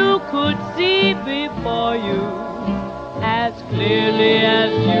you could see before you as clearly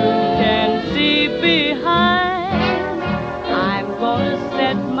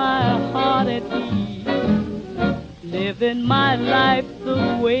living my life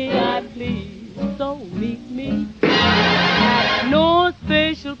the way I please. So meet me at no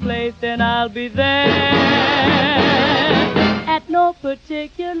special place, and I'll be there at no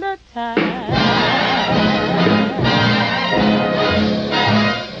particular time.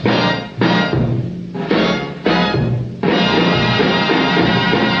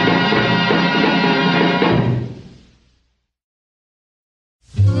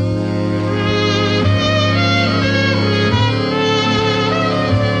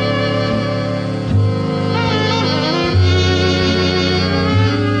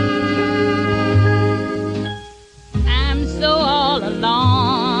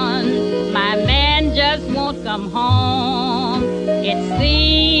 Come home. It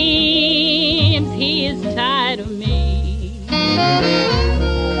seems he is tired of me.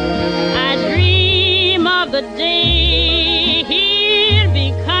 I dream of the day he'll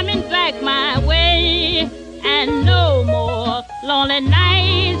be coming back my way, and no more lonely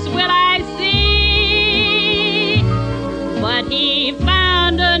nights will I see. But he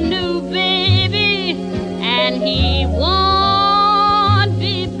found a new baby, and he won't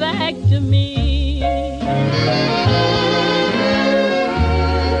be back to me.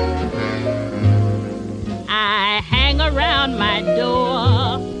 I hang around my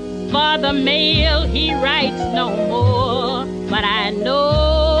door for the mail, he writes no more, but I know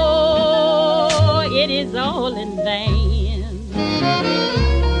it is all in vain.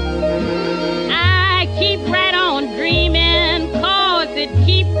 I keep right on dreaming, 'cause it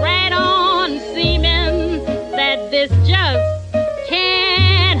keep right on seeming that this just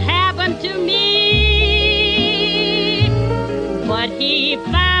can't happen to me. But he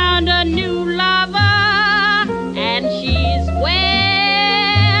found a new lover, and she's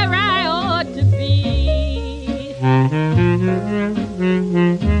where I ought to be.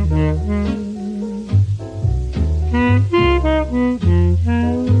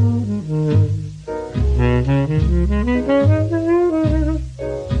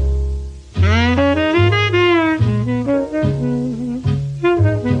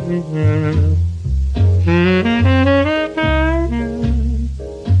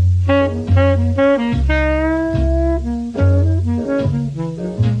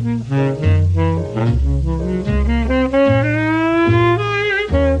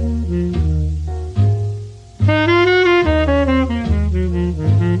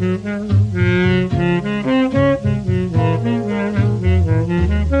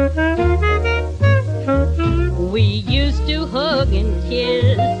 We used to hug and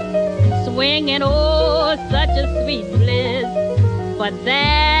kiss, swinging, oh, such a sweet bliss. But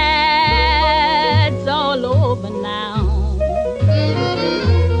that's all over now.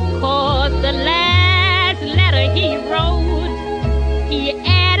 'Cause the last letter he wrote, he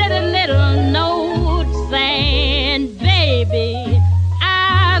added a little note saying, baby,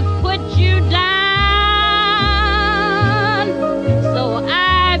 I've put you down. So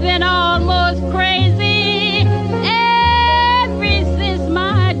I've been almost crazy ever since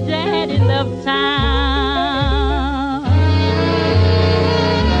my daddy left town.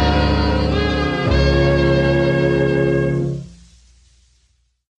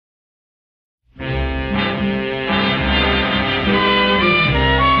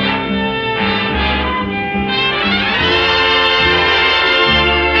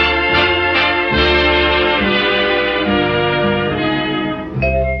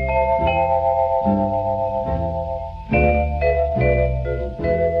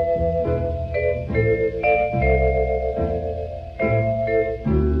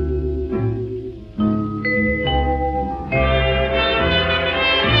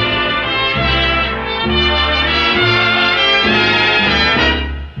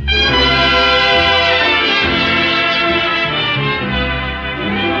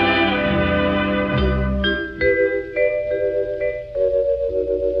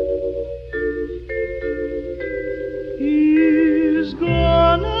 He's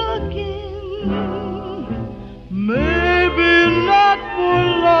gone again, maybe not for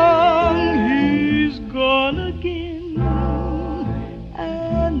long. He's gone again,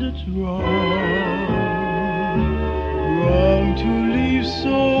 and it's wrong. Wrong to leave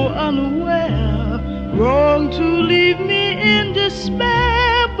so unaware, wrong to leave me in despair.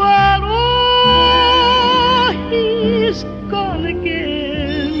 But oh, he's gone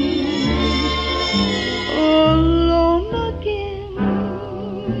again, alone again.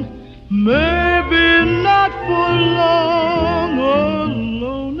 Maybe not for long,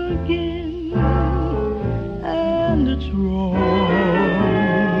 alone again. And it's wrong.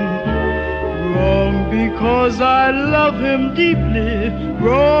 Wrong because I love him deeply.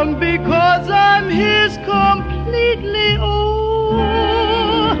 Wrong because I'm his completely.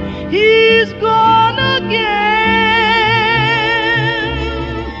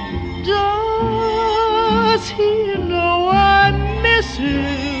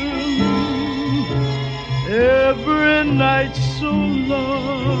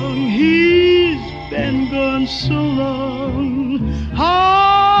 long. He's been gone so long. How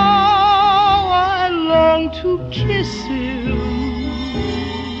I long to kiss him.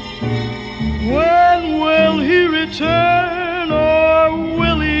 When will he return, or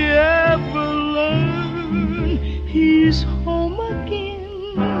will he ever learn he's home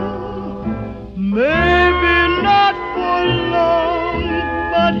again? Maybe not for long,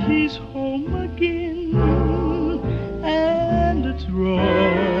 but he's home again. And it's wrong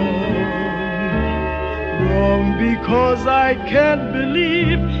because I can't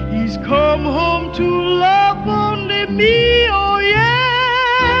believe he's come home to love only me. Oh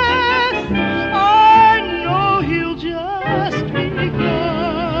yes, I know he'll just be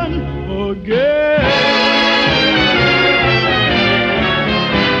gone again.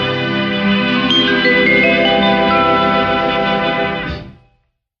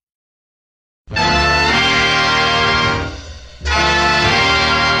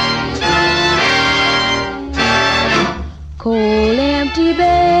 Cold empty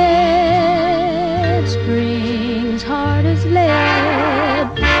bed, spring's hard as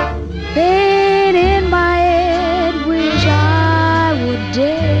lead, pain in my head, wish I would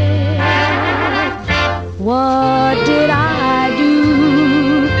dead. What did I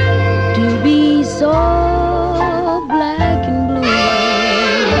do to be so black and blue?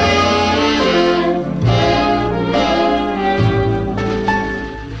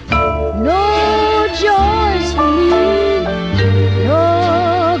 No joys for me,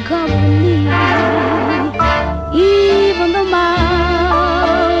 even the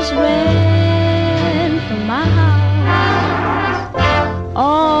miles ran from my house.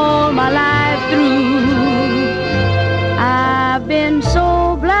 All my life through, I've been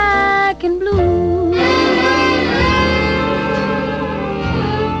so black and blue.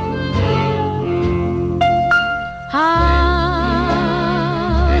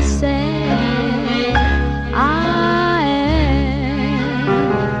 How sad I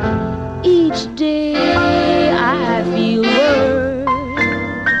am each day. I feel worse.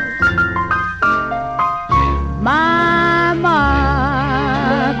 My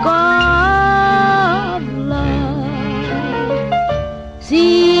mark of love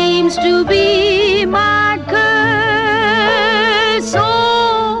seems to be my curse.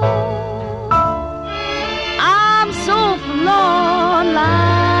 Oh, I'm so forlorn,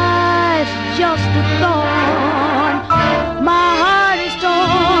 life's just a thorn. My heart is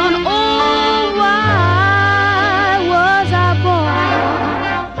torn. Oh, why was I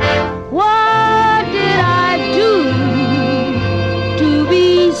born? What did I do to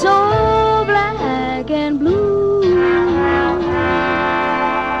be so black and blue?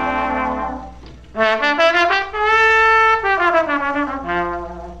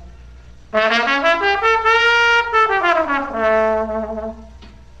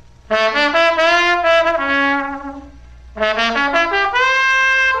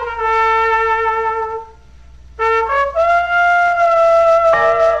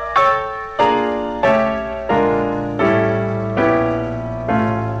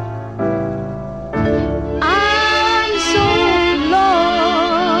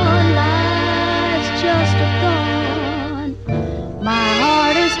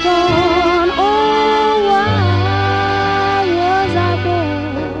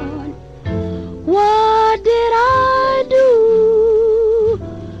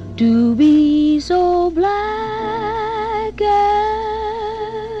 To be so black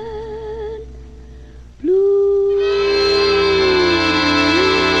and blue.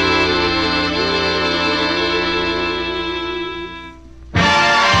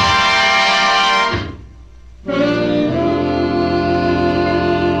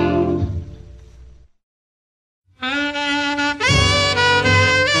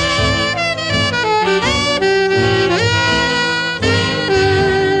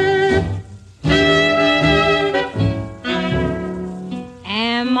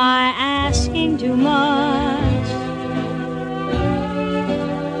 Am I asking too much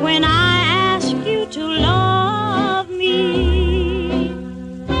when I ask you to love me?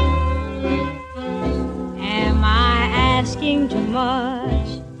 Am I asking too much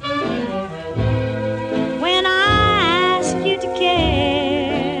when I ask you to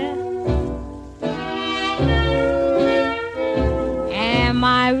care? Am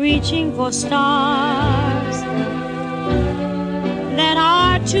I reaching for stars that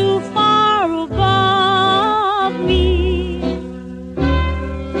are too far above me?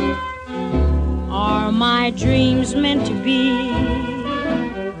 Are my dreams meant to be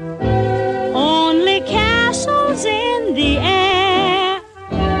only castles in the air?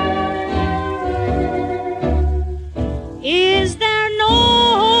 Is there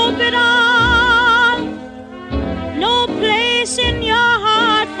no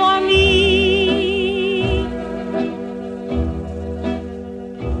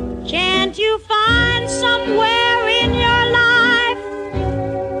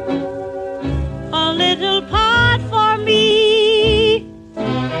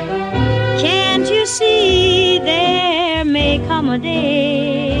a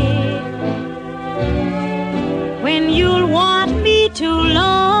day when you'll want me to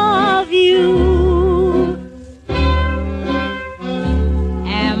love you.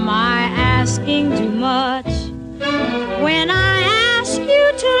 Am I asking too much when I ask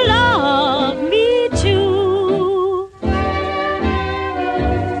you to love me too?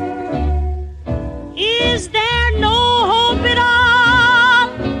 Is there no hope at all?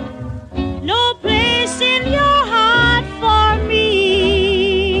 No place in your heart for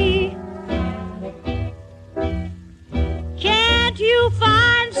me? Can't you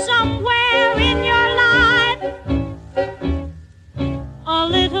find somewhere in your life a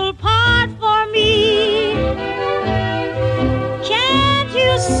little part for me? Can't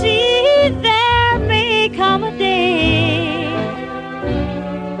you see there may come a day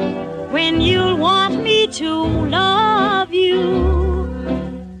when you'll want me to love you?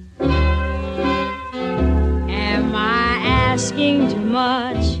 Am I asking too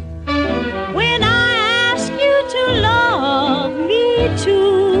much when I ask you to love me too?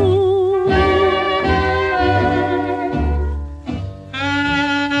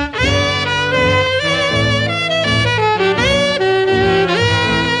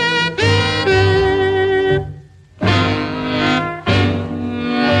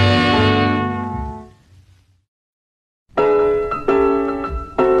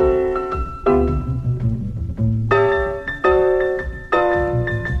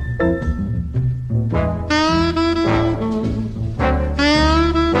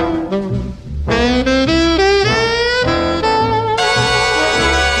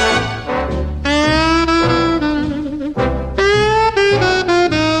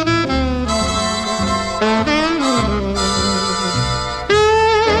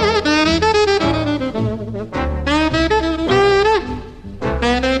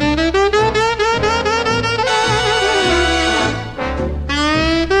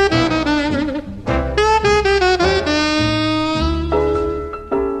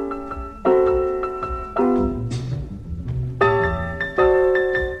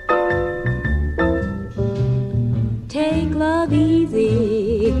 Take love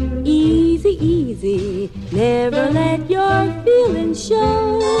easy, easy, easy. Never let your feelings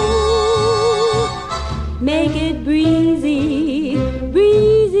show. Make it breezy,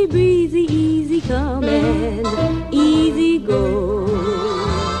 breezy, breezy, easy come and easy go.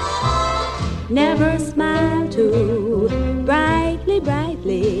 Never smile too brightly,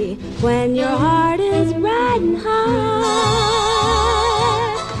 brightly when your heart is riding high.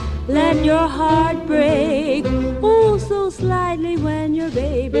 Let your heart break, oh so slightly when your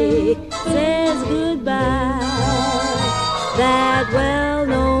baby says goodbye. That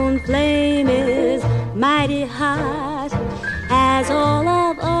well-known flame is mighty hot, as all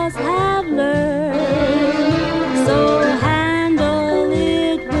of us have learned. So handle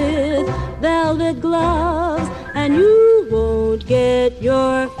it with velvet gloves, and you won't get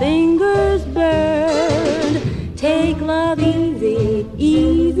your fingers burned. Take love easy,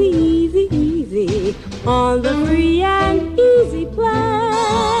 easy, easy, easy, on the free and easy plan.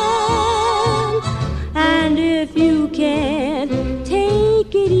 And if you can't,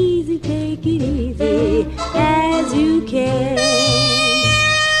 take it easy as you can.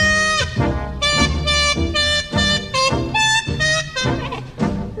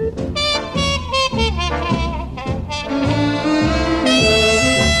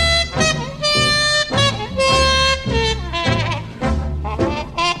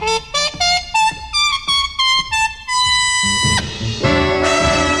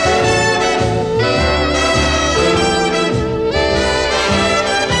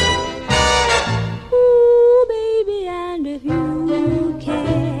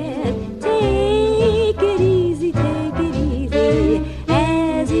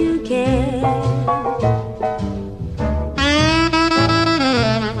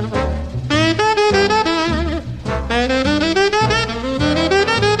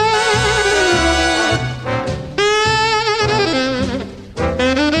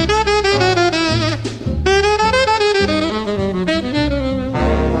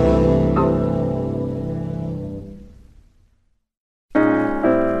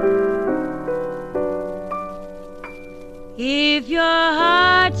 If your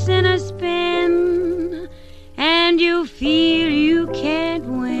heart's in a spin and you feel you can't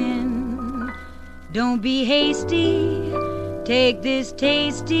win, don't be hasty, take this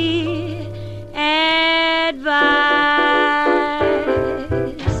tasty advice.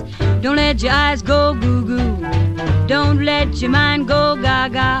 Don't let your eyes go goo-goo, don't let your mind go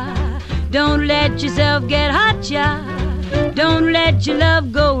gaga, don't let yourself get hot-shot. Don't let your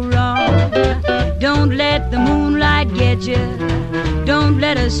love go wrong. Don't let the moonlight get you. Don't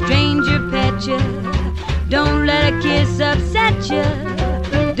let a stranger pet you. Don't let a kiss upset you.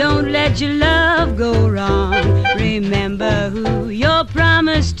 Don't let your love go wrong. Remember who you're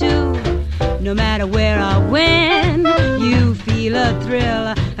promised to. No matter where or when you feel a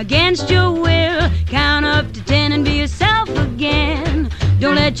thrill against your will, count up to 10 and be yourself again.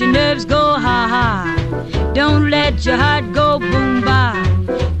 Don't let your nerves go ha-ha. Don't let your heart go boom-ba.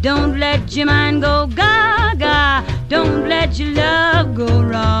 Don't let your mind go ga-ga. Don't let your love go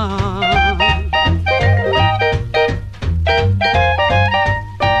wrong.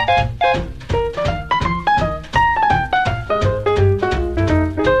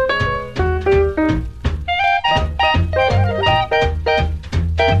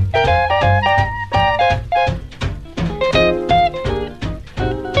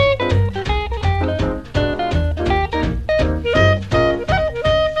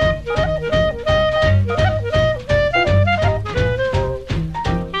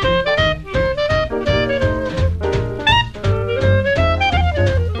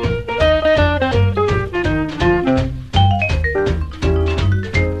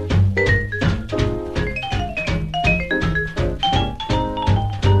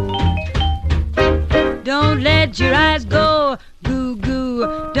 Don't let your eyes go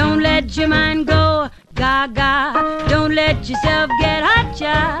goo-goo. Don't let your mind go gaga. Don't let yourself get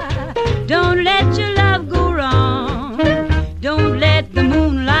hot-ya. Don't let your love go wrong. Don't let the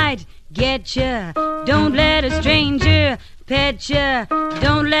moonlight get ya. Don't let a stranger pet ya.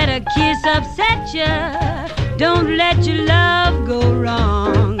 Don't let a kiss upset ya. Don't let your love go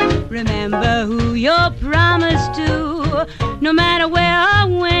wrong. Remember who you're promised to, no matter where or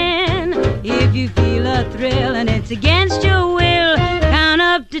when. If you feel a thrill and it's against your will, count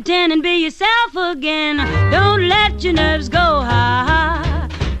up to 10 and be yourself again. Don't let your nerves go ha-ha.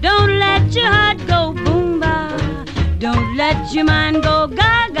 Don't let your heart go boom-ba. Don't let your mind go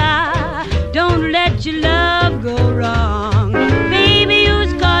gaga. Don't let your love go wrong. Baby,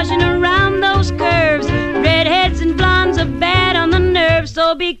 use caution around those curves. Redheads and blondes are bad on the nerves,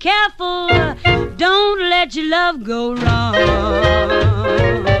 so be careful. Don't let your love go wrong.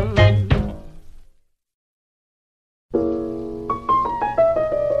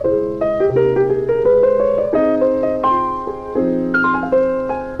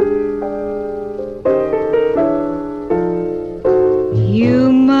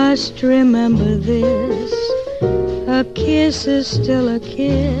 You must remember this. A kiss is still a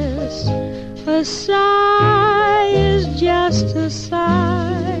kiss. A sigh is just a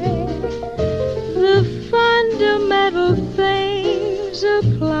sigh. The fundamental things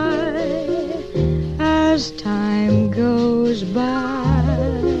apply as time goes by.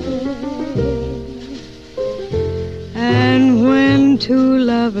 And when two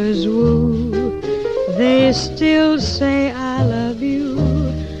lovers woo, they still say I love you.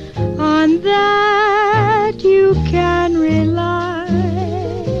 On that you can rely.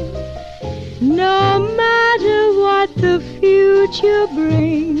 No matter what the future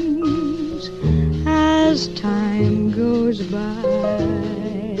brings as time goes by.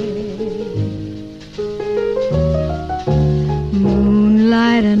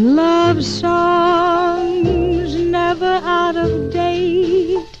 Moonlight and love songs never out of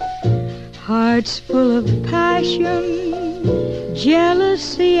date. Hearts full of passion,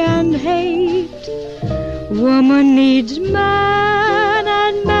 jealousy and hate. Woman needs man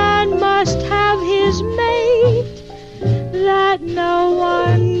and man must have his mate. That no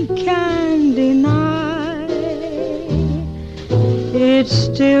one can deny. It's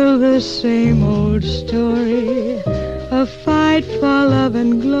still the same old story. A fight for love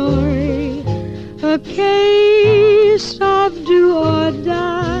and glory. A case of do or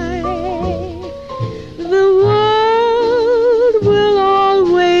die. The world will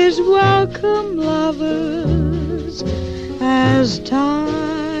always welcome lovers as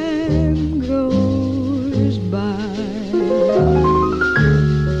time goes by.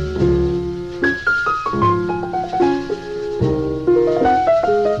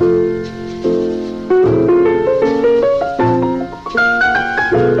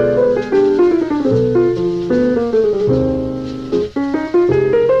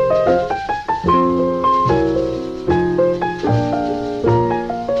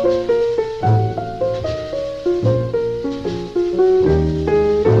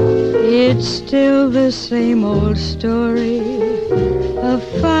 It's still the same old story. A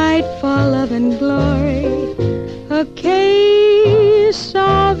fight for love and glory. A case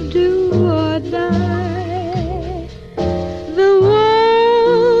of do or die. The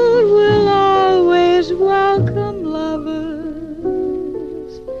world will always welcome lovers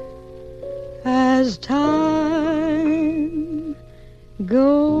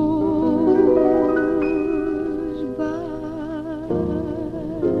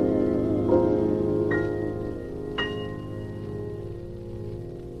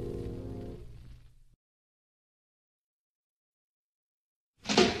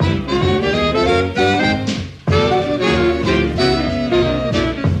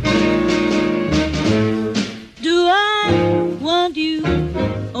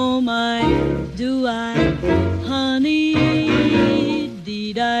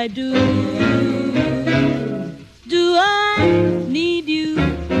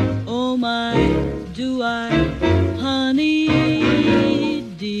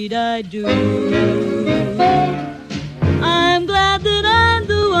I do. I'm glad that I'm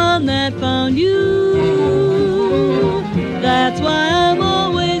the one that found you. That's why I'm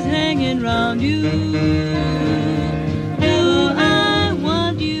always hanging round you. Do I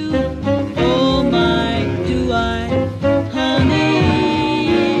want you? Oh my, do I?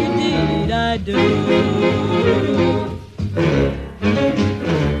 Honey, did I do?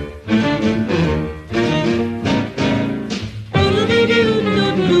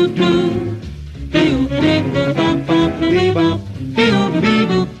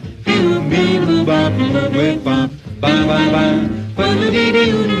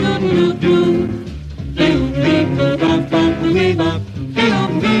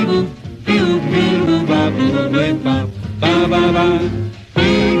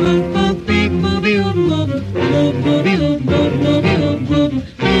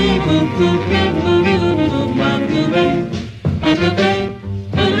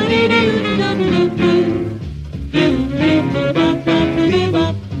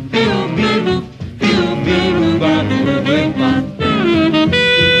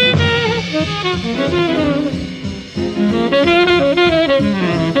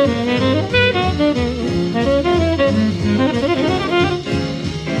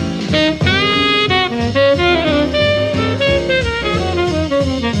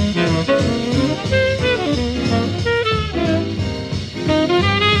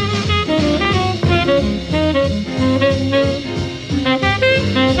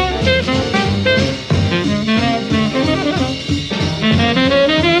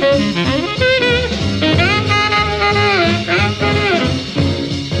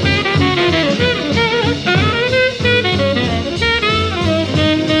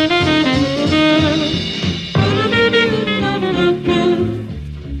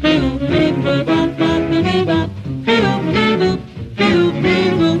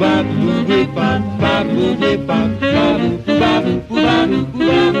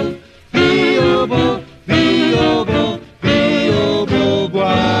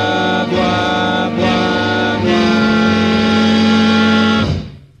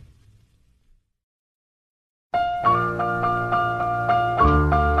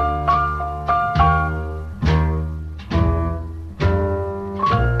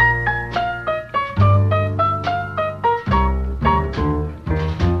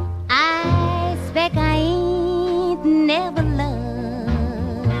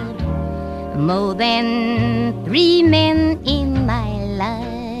 More than 3 men in my life.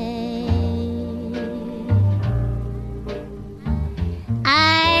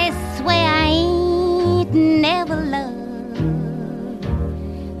 I swear I ain't never loved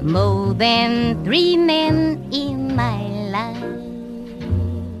more than 3 men in my life.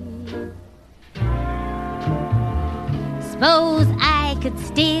 Suppose I could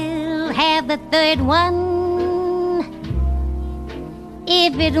still have the third one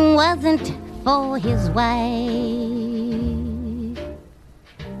if it wasn't for his wife.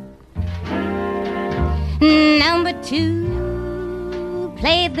 Number 2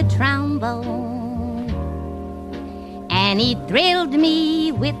 played the trombone, and he thrilled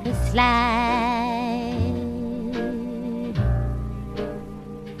me with his slide.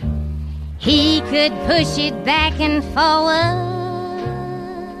 He could push it back and forward,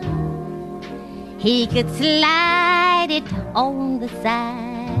 he could slide it on the side.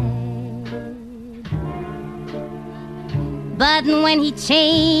 But when he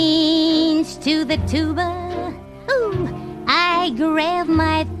changed to the tuba, ooh, I grabbed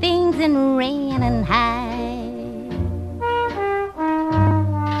my things and ran and hid.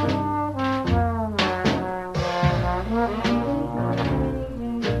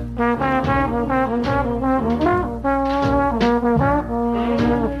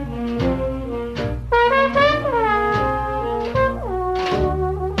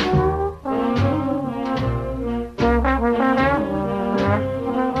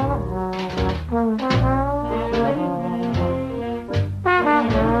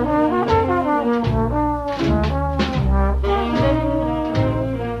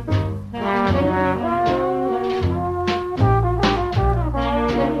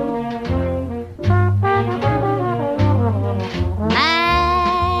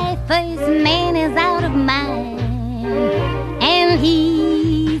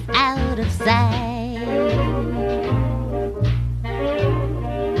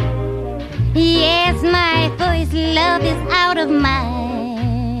 Yes, my first love is out of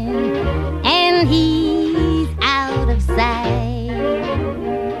mind, and he's out of sight.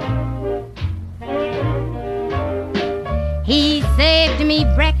 He served me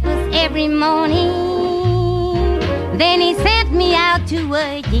breakfast every morning, then he sent me out to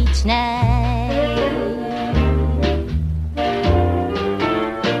work each night.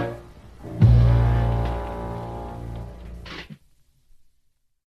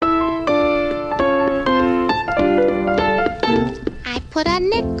 I put a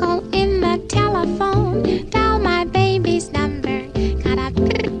nickel in the telephone, dial my baby's number, got a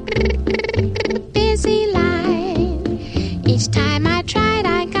busy line. Each time I tried,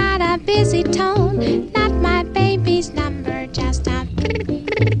 I got a busy tone, not my baby's number, just a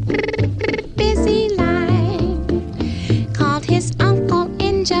busy line. Called his uncle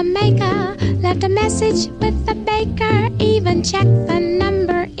in Jamaica, left a message with the baker, even checked the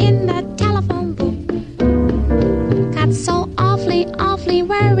number in the telephone book. Got so awfully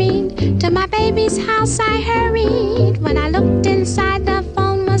worried, to my baby's house I hurried. When I looked inside, the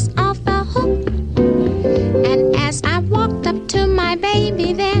phone was off the hook. And as I walked up to my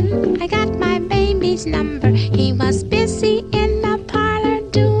baby, then I got my baby's number. He was busy in the parlor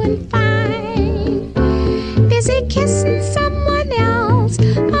doing fine, busy kissing someone else,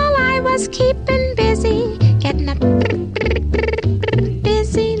 while I was keeping busy, getting a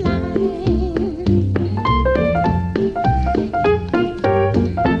busy line.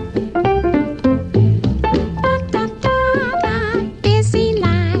 Busy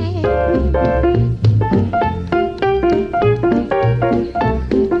line.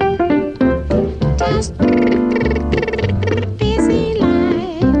 Just busy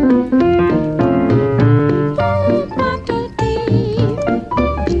line.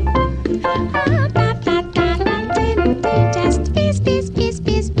 Just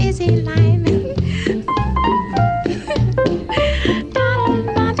busy line.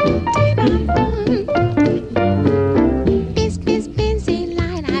 Busy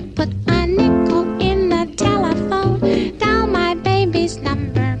line. I put a nickel in the telephone, dial my baby's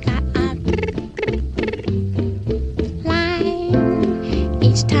number, got a line.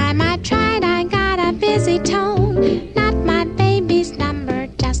 Each time I tried, I got a busy tone, not my baby's number,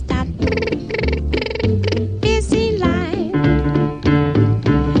 just a busy line.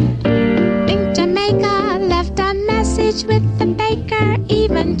 In Jamaica, left a message with the baker,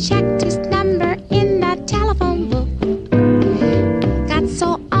 even checked his number in the telephone book. Got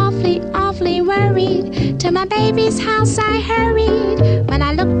so awfully worried, to my baby's house I hurried. When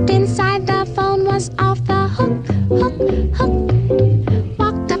I looked inside, the phone was off the hook.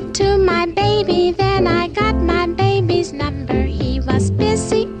 Walked up to my baby, then I got my baby's number. He was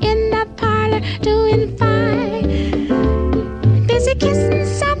busy in the parlor doing fine, busy kissing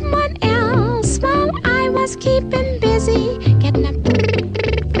someone else, while I was keeping busy, getting a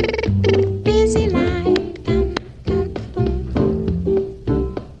busy line.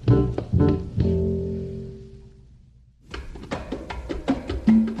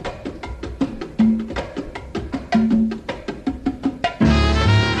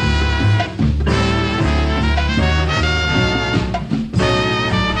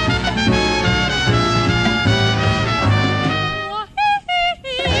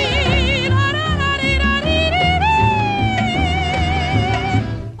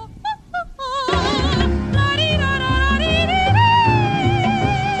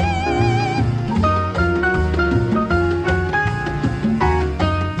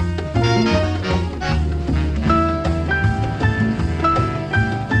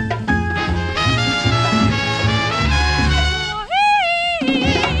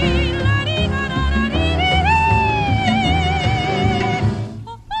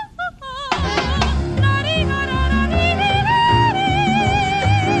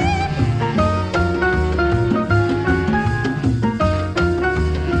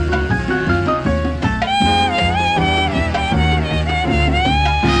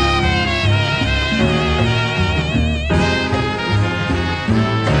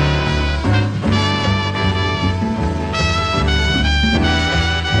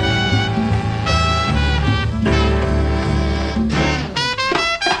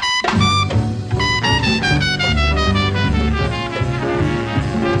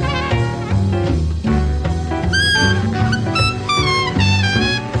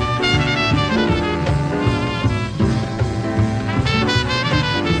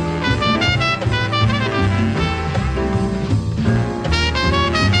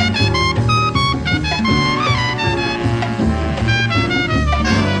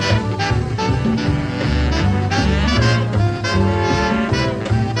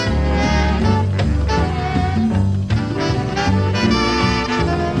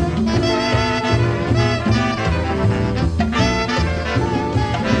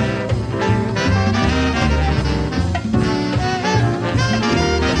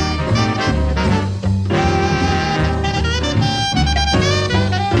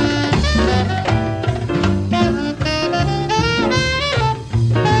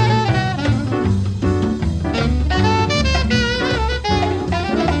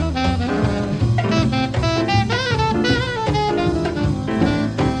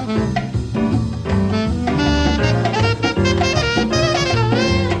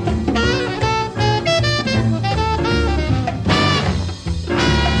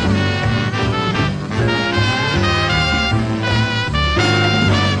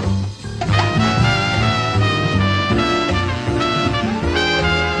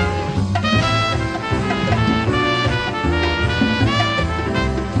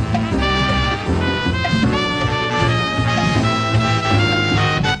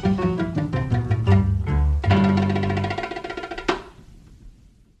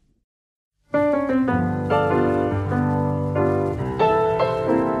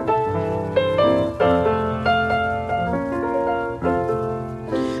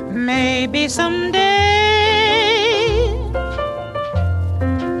 someday,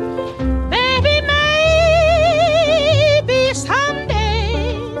 baby, maybe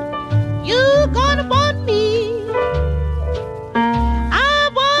someday you're gonna want me. I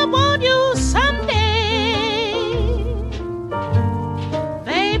won't want you someday,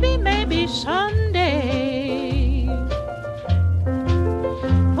 baby, maybe someday.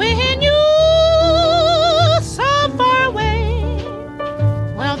 When you're so far away,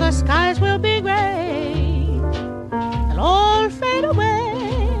 well, the skies will be gray, they'll all fade away,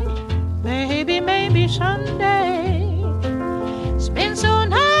 baby, maybe someday. It's been so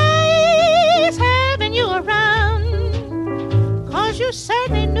nice having you around, 'cause you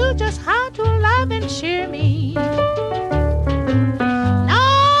certainly knew just how to love and cheer me.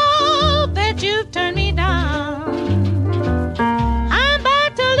 Now that you've turned me down, I'm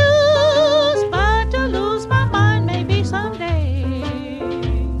about to lose my mind, maybe someday.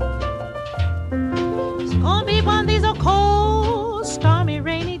 It's gonna be one of these old cold, stormy,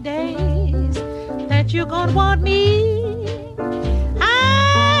 rainy days that you're gonna want me.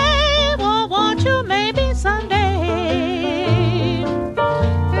 I won't want you, maybe someday.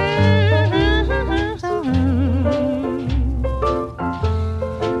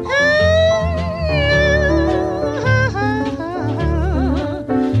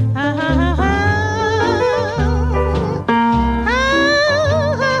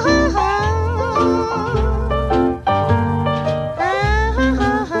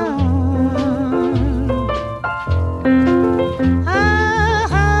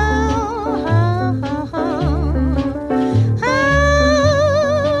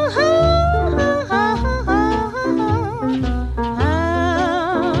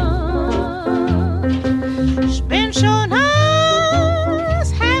 It's been so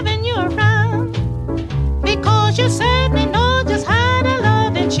nice having you around, because you certainly know just how to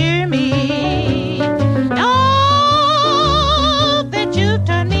love and cheer me. Now that you've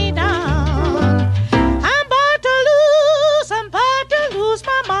turned me down, I'm about to lose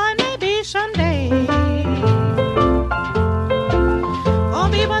my mind, maybe someday.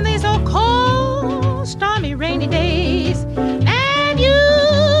 Gonna be one of these old cold, stormy, rainy days, and you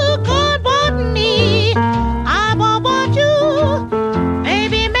gonna want me. I won't want you,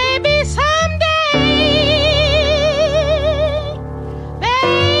 maybe someday,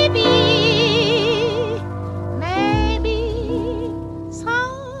 baby, maybe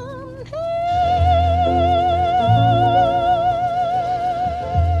someday.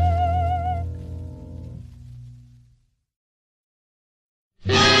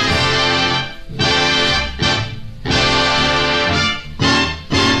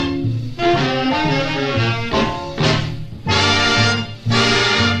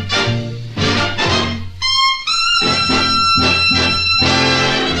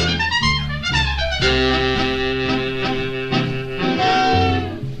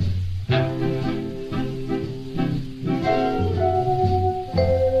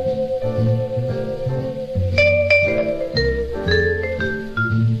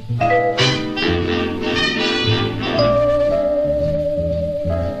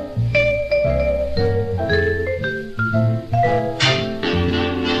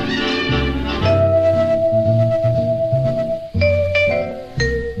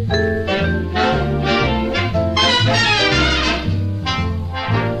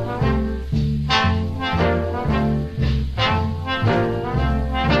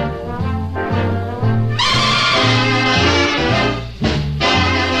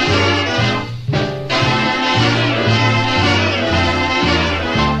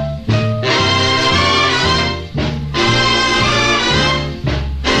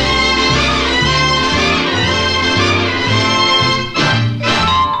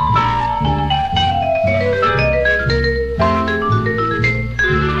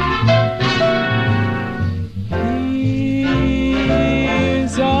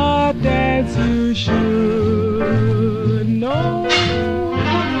 These are dance you should know.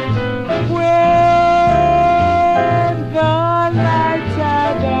 When the lights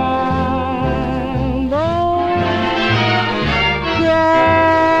are down low,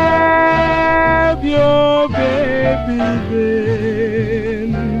 grab your baby,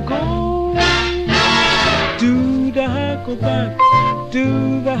 then go. Do the huckleback,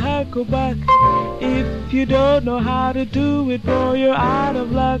 do the huckleback. If you don't know how to do it, boy, you're out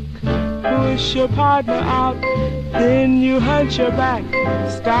of luck. Push your partner out, then you hunch your back.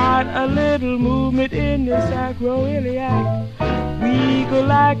 Start a little movement in your sacroiliac. Wiggle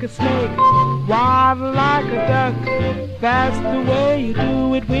like a snake, waddle like a duck. That's the way you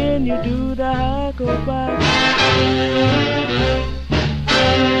do it when you do the huckleback.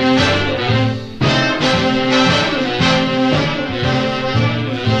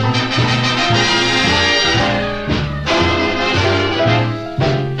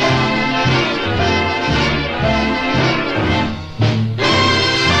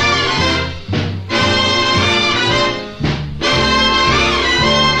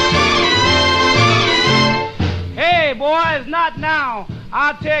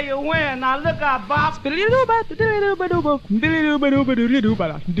 tell you when. Now look out, Bob.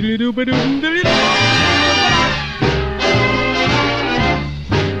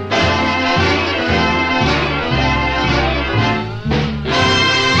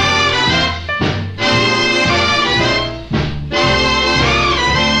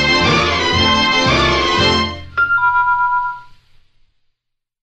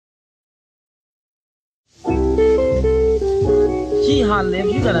 Gee,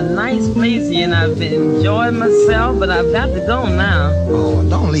 Hotlips, you got a nice place here, and I've enjoyed myself, but I've got to go now. Oh,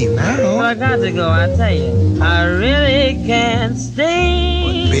 don't leave now. So I got to go, I tell you. I really can't stay.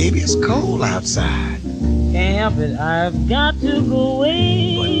 But baby, it's cold outside. Can't help it, I've got to go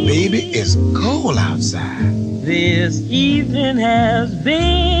away. But baby, it's cold outside. This evening has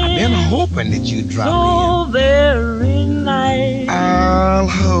been I've been hoping that you'd drop so in. very nice. I'll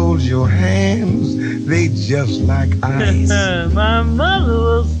hold your hands, they just like ice. My mother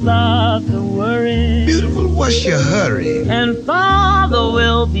will start to worry. Beautiful, what's your hurry? And father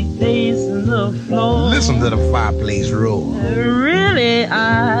will be pacing the floor. Listen to the fireplace roar. Really,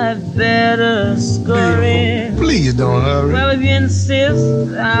 I'd better scurry. Please don't hurry. Well, if you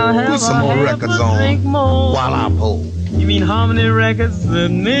insist, I'll have Put some more records on drink more. while I pull. You mean Harmony Records, the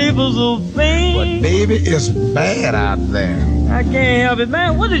neighbors will faint? But baby, it's bad out there. I can't help it,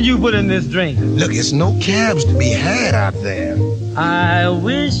 man. What did you put in this drink? Look, it's no cabs to be had out there. I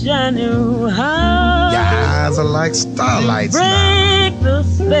wish I knew how. Your eyes are like starlights now. Break the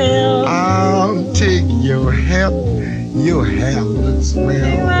spell. I'll take your help. Your hair looks Well,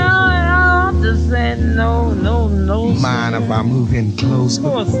 swell. I ought to say no. Mind if I move in closer?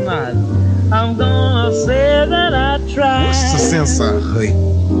 Of course not. I'm gonna say that I tried. What's the sense of hurt?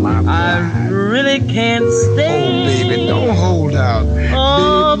 My I pride. really can't stay. Oh, baby, don't hold out.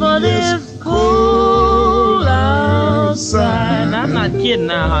 Oh, Baby, but it's cold outside. Now, I'm not kidding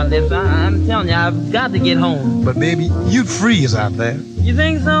now, Hotlips. I'm telling you, I've got to get home. But baby, you'd freeze out there. You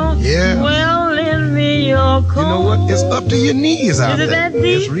think so? Yeah. Well, lend me your coat. You know what? It's up to your knees out Is it there. that deep?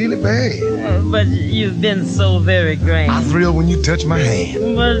 It's really bad. But you've been so very grand. I thrill when you touch my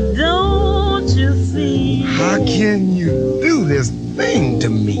hand. But don't you see? How can you do this thing to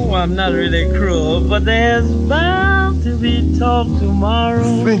me? Oh, I'm not really cruel, but there's bound to be talk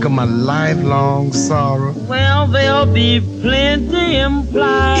tomorrow. Think of my lifelong sorrow. Well, there'll be plenty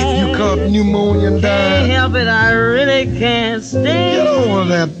implied. If you caught pneumonia and Can't died, help it, I really can't stay. get over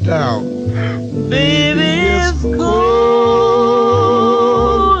that doubt. Baby, it's cold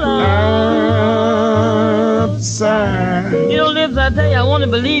outside. You know, Lips, I tell you, I want to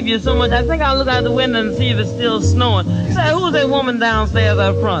believe you so much. I think I'll look out the window and see if it's still snowing. Say, who's that woman downstairs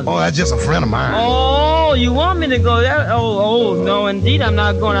out front? Oh, that's just a friend of mine. Oh, you want me to go there? Oh, no, indeed, I'm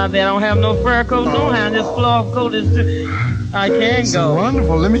not going out there. I don't have no fur coat, no hand. This cloth coat is too... I can't It's go.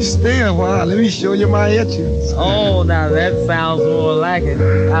 wonderful. Let me stay a while. Let me show you my etchings. Oh, now that sounds more like it.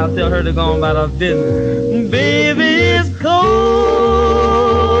 I'll tell her to go on about her business. Baby, it's cold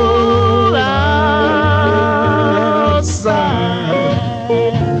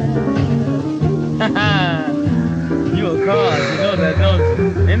outside. You a card, you know that, don't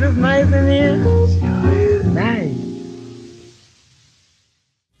you? Ain't this nice in here? Nice.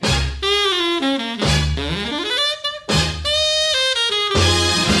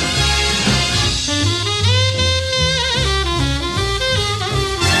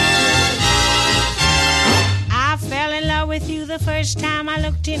 I fell in love with you the first time I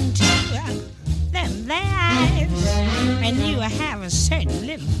looked into them there eyes. And you have a certain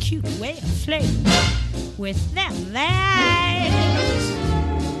little cute way of flirting with them there eyes.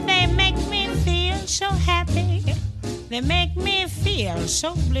 They make me feel so happy. They make me feel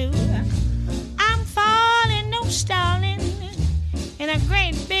so blue. I'm falling, no stalling, in a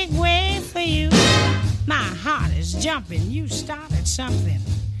great big way for you. My heart is jumping. You started something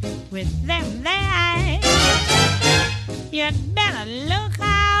with them there eyes. You'd better look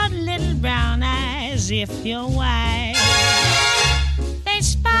out, little brown eyes, if you're wise. They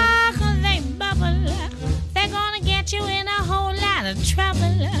sparkle, they bubble. They're gonna get you in a whole lot of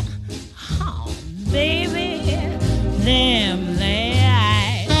trouble. Oh, baby, them there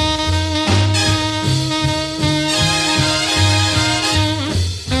eyes.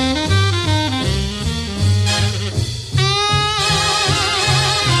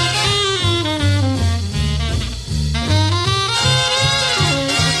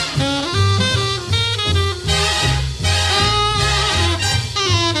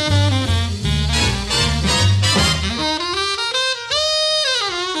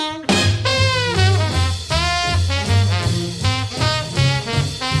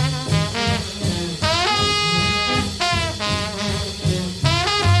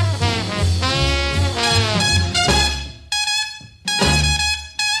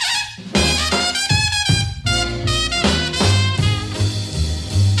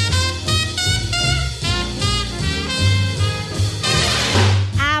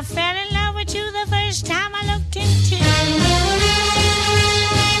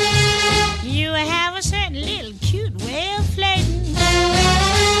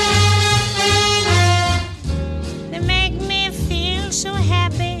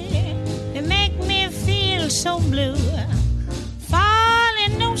 happy, they make me feel so blue.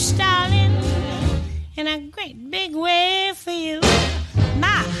 Falling, no stalling, in a great big way for you.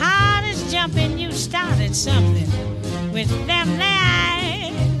 My heart is jumping, you started something with them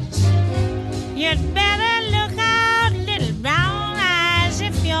eyes. You'd better look out, little brown eyes,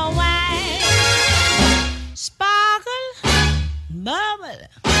 if you're wise. Sparkle, bubble,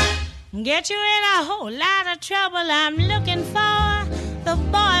 get you in a whole lot of trouble. I'm looking for the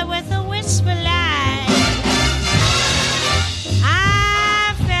boy with the whisper line.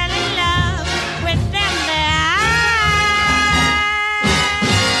 I fell in love with them there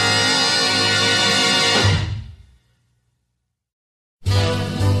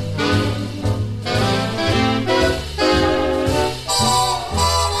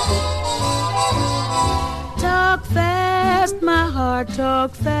Talk fast, my heart,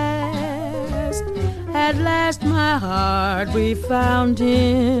 talk fast. At last, my heart, we found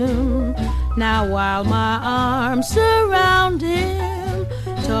him. Now while my arms surround him,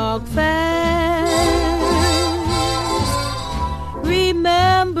 talk fast.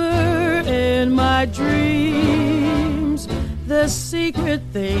 Remember in my dreams the secret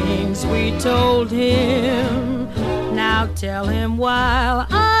things we told him. Now tell him while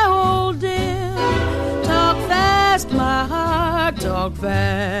I hold him. Talk fast, my heart, talk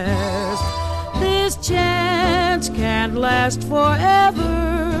fast. This chance can't last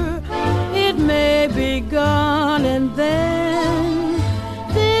forever. It may be gone and then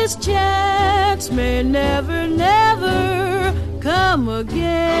this chance may never, never come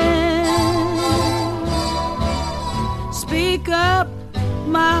again. Speak up,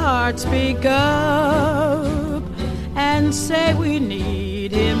 my heart, speak up, and say we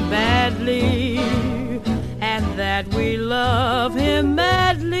need him badly, and that we love him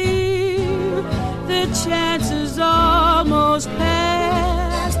madly. The chance is almost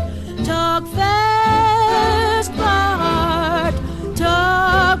past. Talk fast, my heart,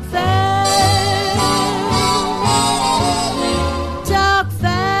 talk fast. Talk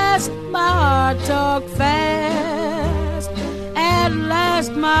fast, my heart, talk fast. At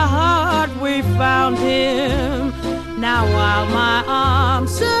last, my heart, we found him. Now while my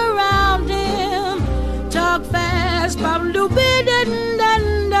arms surround him, talk fast,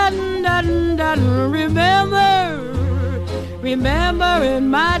 remember in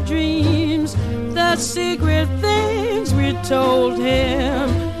my dreams the secret things we told him.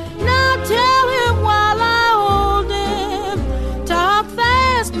 Now tell him while I hold him, talk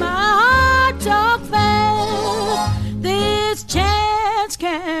fast, my heart, talk fast. This chance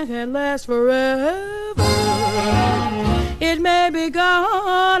can't last forever. It may be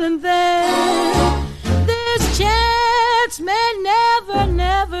gone and then this chance may never,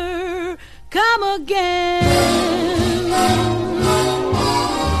 never come again.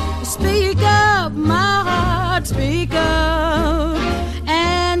 Speak up, my heart, speak up,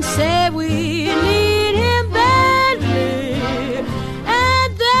 and say we need him badly,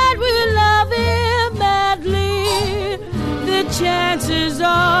 and that we love him madly. The chance is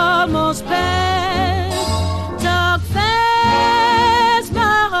almost past. Talk fast,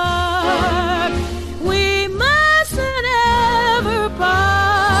 my heart, we mustn't ever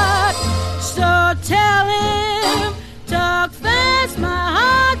part. So tell him, talk fast, my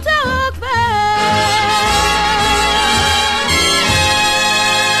heart, talk fast.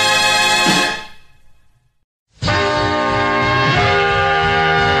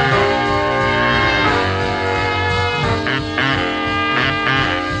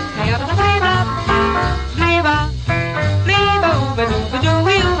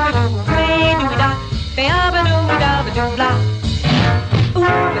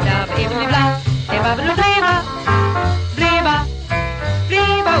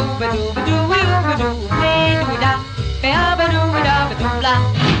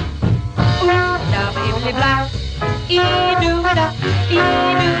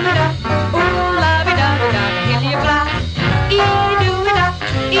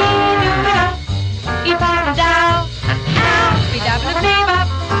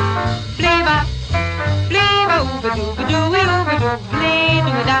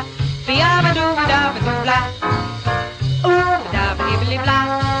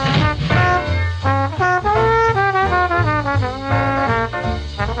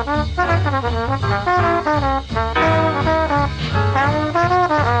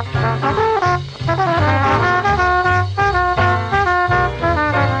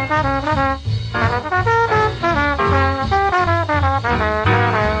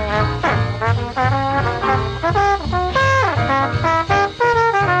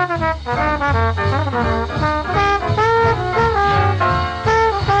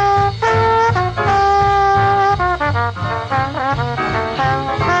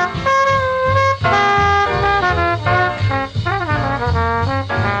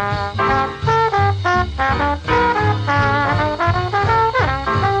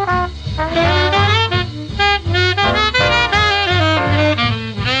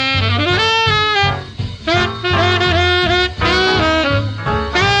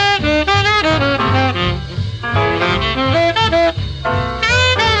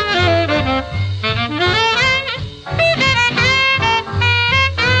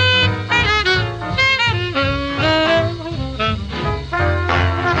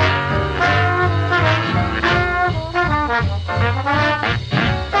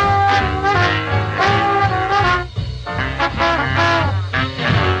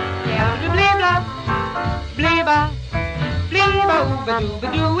 ba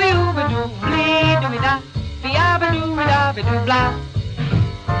doo wee oo ba doo blee doo da be a ba doo blah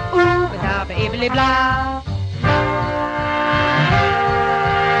ooh ba da ba blee blah.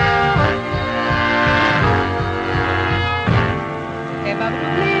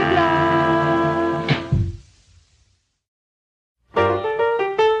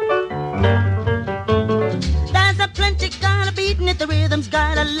 The rhythm's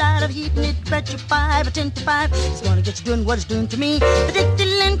got a lot of heat in it. Bet you 5 or 10 to 5. It's gonna get you doing what it's doing to me. The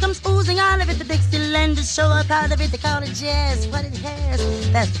Dixieland comes oozing out of it. The Dixieland is so proud of it. They call it jazz. What it has,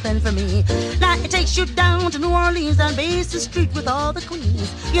 that's the plan for me. Now it takes you down to New Orleans on Basin Street with all the queens.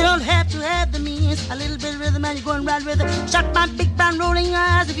 You don't have to have the means. A little bit of rhythm and you're going right with it. Shut my big brown rolling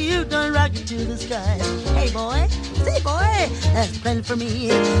eyes if you don't rock it to the sky. Hey boy, say boy, that's the plan for me.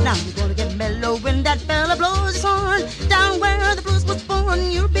 Now you're gonna get mellow when that fella blows his horn. Down where the blues was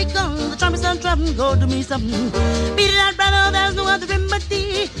born, you'll be gone. The trumpet's on drum, go do me something. Beat it out, brother, there's no other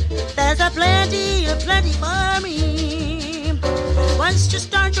remedy. There's a plenty for me. Once you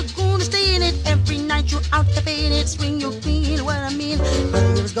start, you're gonna stay in it. Every night you're out caffeine it. Swing your feet, what I mean.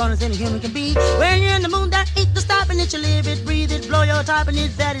 Brother, you're as gone as any human can be. When you're in the moon, that ain't no stopping it. You live it, breathe it, blow your top in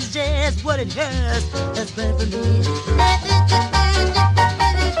it. That is just what it has. That's plenty for me.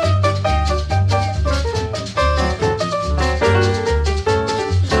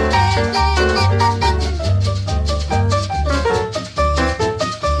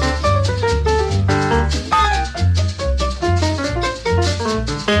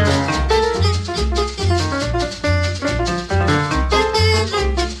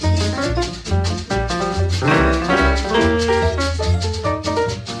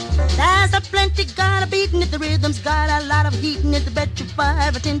 Got a lot of heat in it, the bet you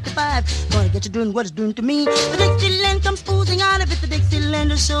 5 or 10 to 5. Gonna get you doing what it's doing to me. The Dixieland comes oozing out of it. The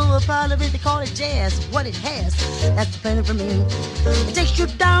Dixieland is so proud of it. They call it jazz. What it has, that's plenty for me. It takes you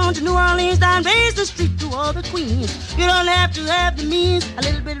down to New Orleans, down Basin Street to all the queens. You don't have to have the means. A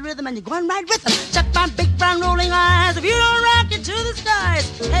little bit of rhythm and you're going right with them. Shut my big brown rolling eyes if you don't rock it to the skies.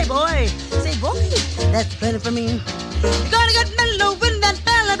 Hey boy, say boy, that's plenty for me. You're gonna get mellow when that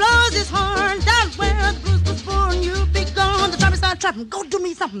fella blows his horn. Down where the blues was born, you'll be gone. The trumpet start trapping, go do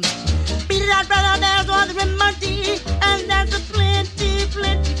me something. Beat it out, brother, there's no other remedy. And that's a plenty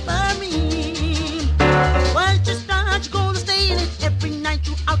for me. Once you start, you're gonna stay in it. Every night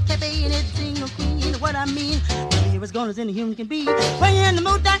you out cafe in it. Sing a queen, what I mean. You're as gone as any human can be. When you're in the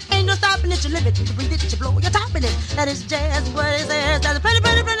mood, that ain't no stopping it. You live it, you breathe it, you blow your top in it. That is jazz, what it says. That's a plenty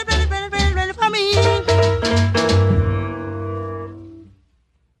for me.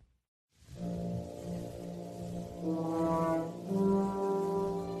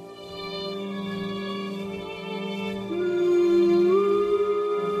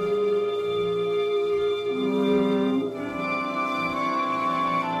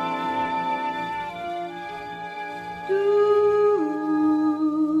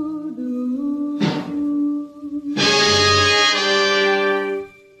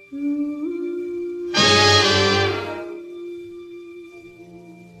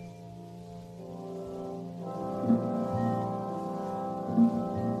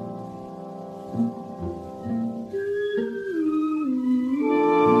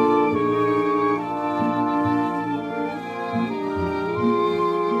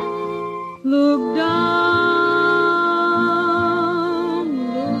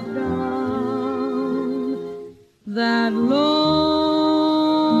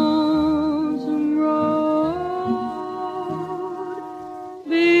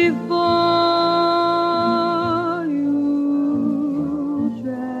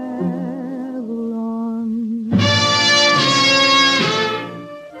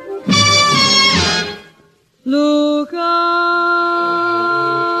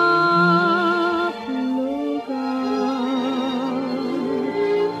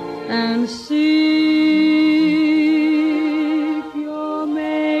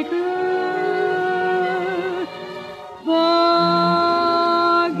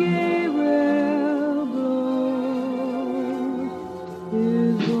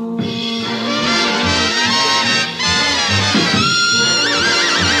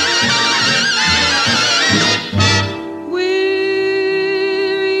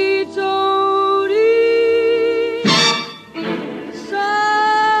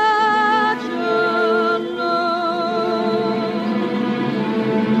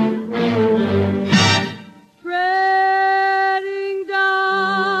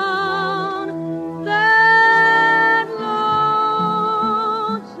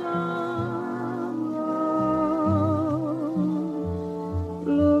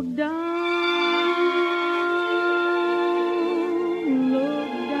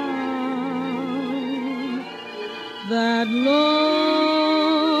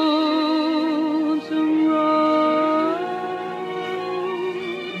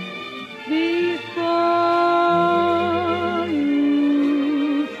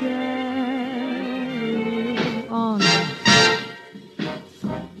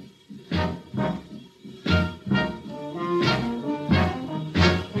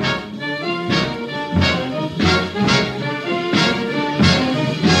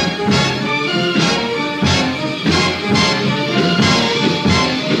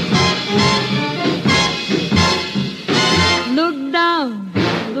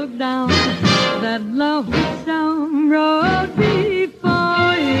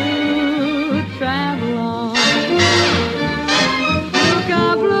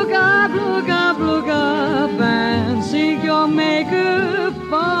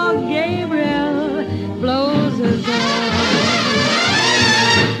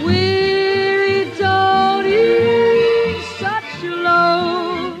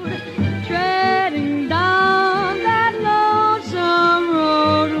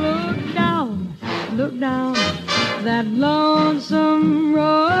 that lonesome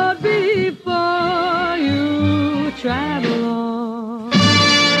road before you travel on.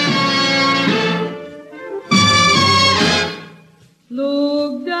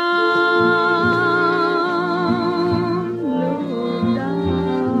 Look down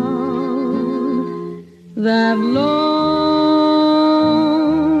that lonesome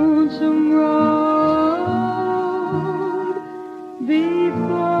road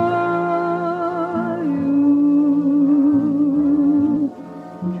before you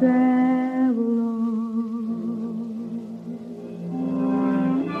travel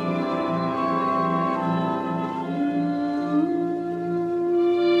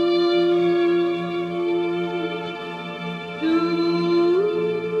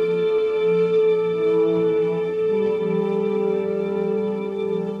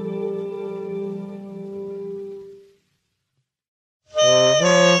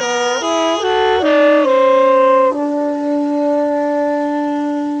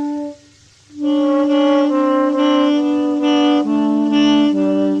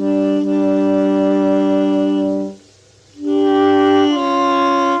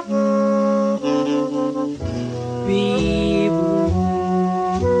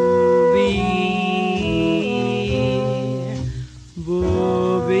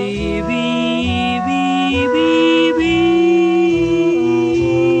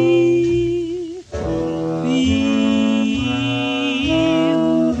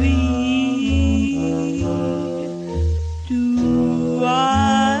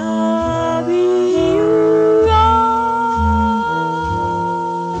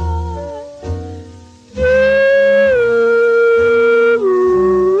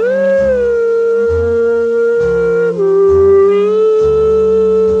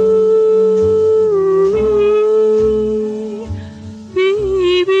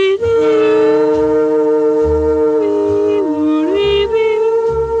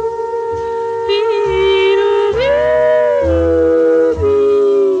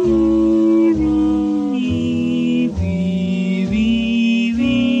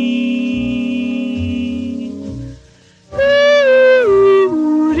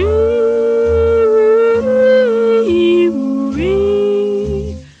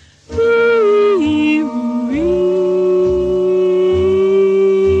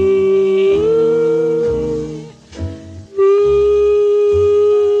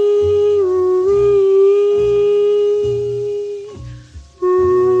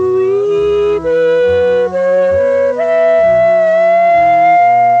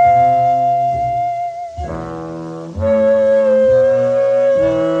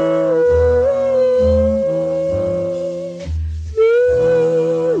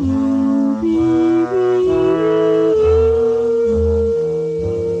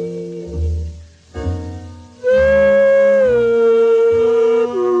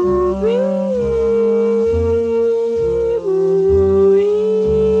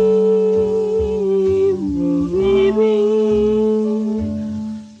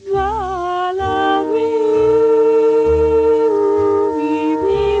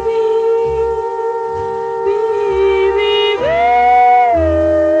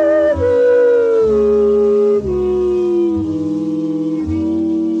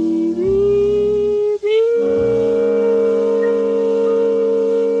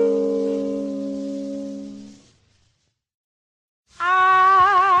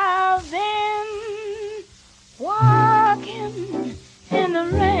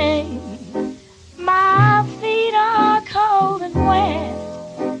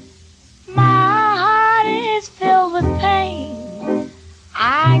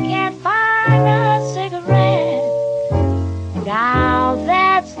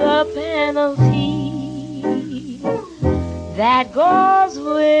that goes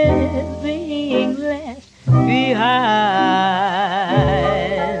with being left behind.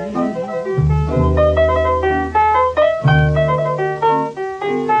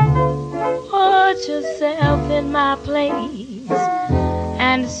 Put yourself in my place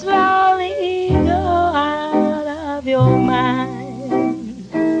and slowly go out of your mind.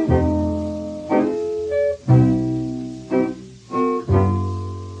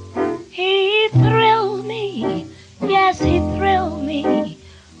 He thrilled me, yes, he thrilled me,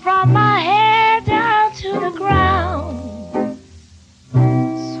 from my head down to the ground.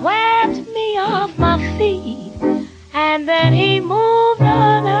 Swept me off my feet, and then he moved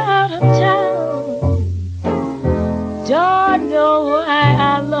on out of town. Don't know why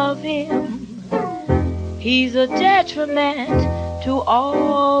I love him. He's a detriment to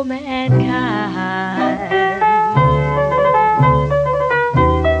all mankind.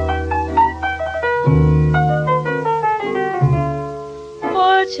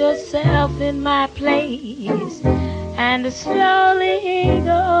 yourself in my place and slowly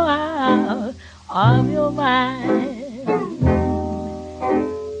go out of your mind.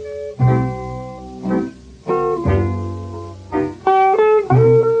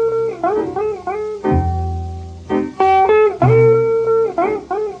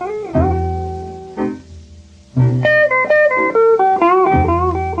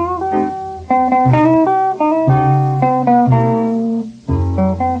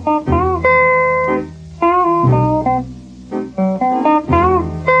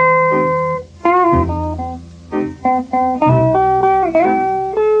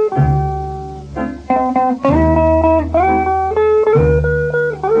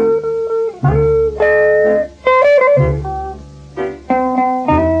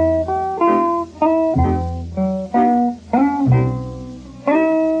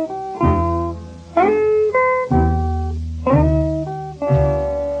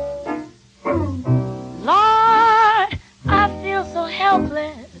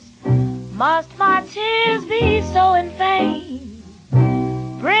 Must my tears be so in vain?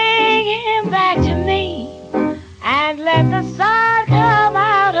 Bring him back to me and let the sun come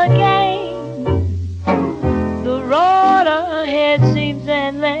out again. The road ahead seems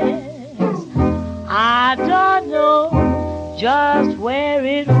endless. I don't know just where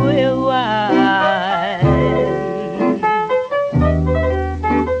it will wind.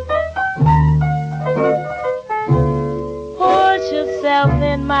 Put yourself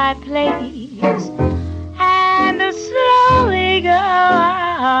in my place and slowly go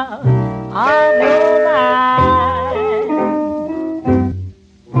out of your mind.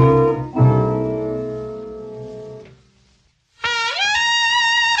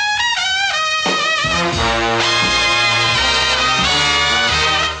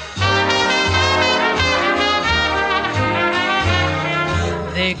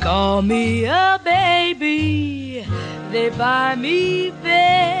 They call me a baby, they buy me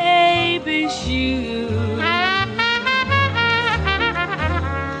baby shoes.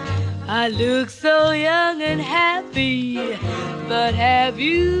 I look so young and happy, but have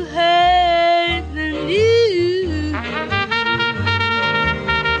you heard the news?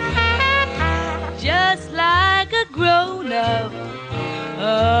 Just like a grown-up,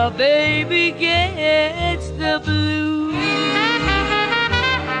 a baby gets the blues.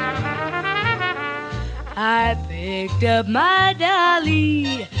 I picked up my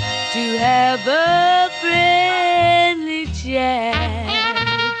dolly to have a friendly chat.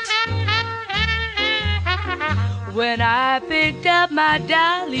 When I picked up my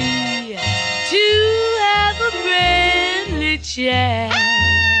dolly to have a friendly chat,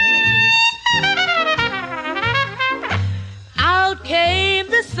 out came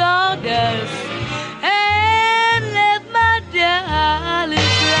the sawdust and left my dolly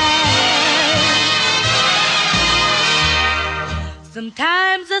flat.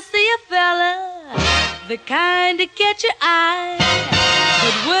 Sometimes I see a fella, the kind to catch your eye,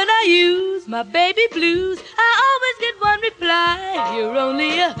 but when I use my baby blues, I always get one reply: you're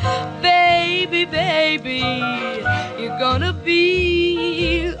only a baby, baby. You're gonna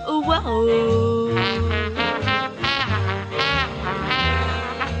be a wow.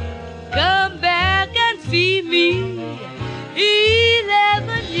 Come back and see me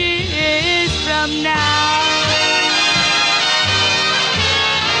 11 years from now.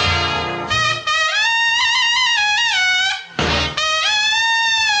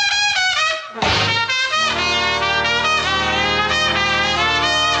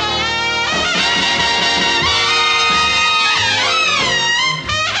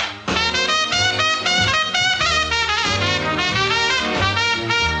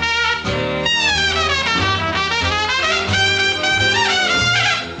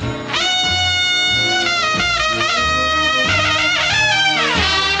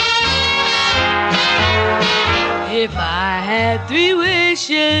 If I had 3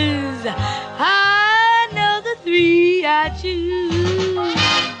 wishes, I know the 3 I'd choose.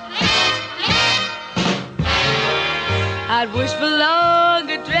 I'd wish for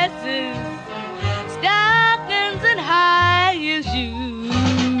longer dresses, stockings, and high heel shoes.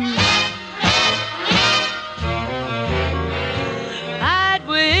 I'd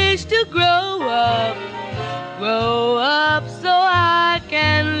wish to grow up so I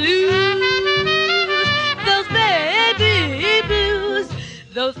can lose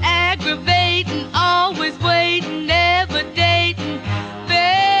those aggravating, always waiting, never dating,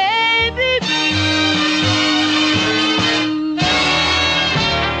 baby blues.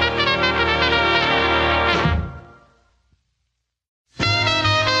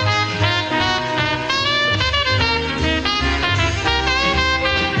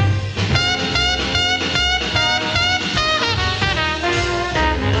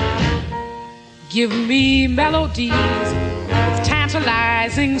 Give me melodies with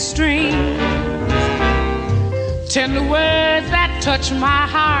tantalizing strings, tender words that touch my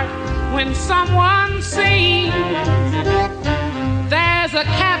heart when someone sings. There's a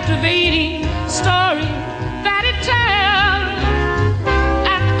captivating story that it tells,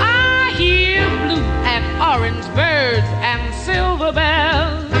 and I hear blue and orange birds and silver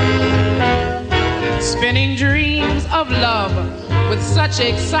bells, spinning dreams of love with such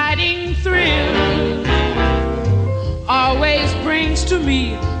exciting thrill. Always brings to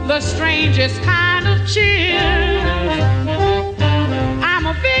me the strangest kind of chill. I'm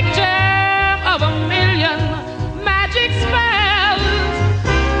a victim of a million magic spells,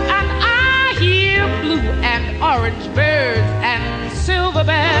 and I hear blue and orange birds and silver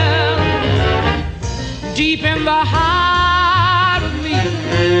bells. Deep in the heart of me,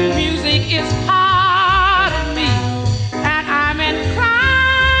 music is part of me, and I'm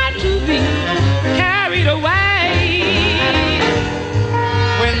inclined to be carried away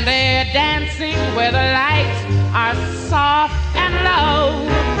when they're dancing where the lights are soft and low.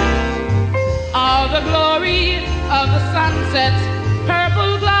 All the glory of the sunset's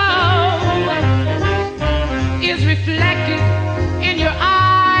purple glow is reflected in your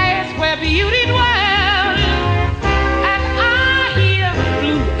eyes where beauty dwells, and I hear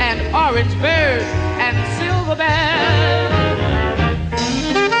blue and orange birds and silver bells.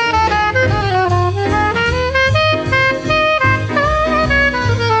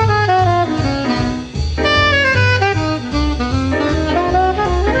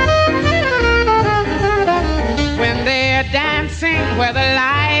 When they're dancing where the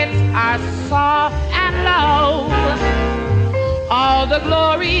lights are soft and low, all the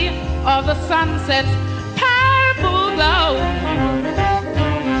glory of the sunset's purple glow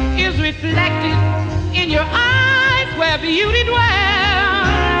is reflected in your eyes where beauty dwells,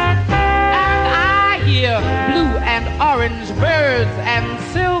 and I hear blue and orange birds and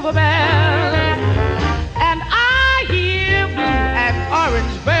silver bells.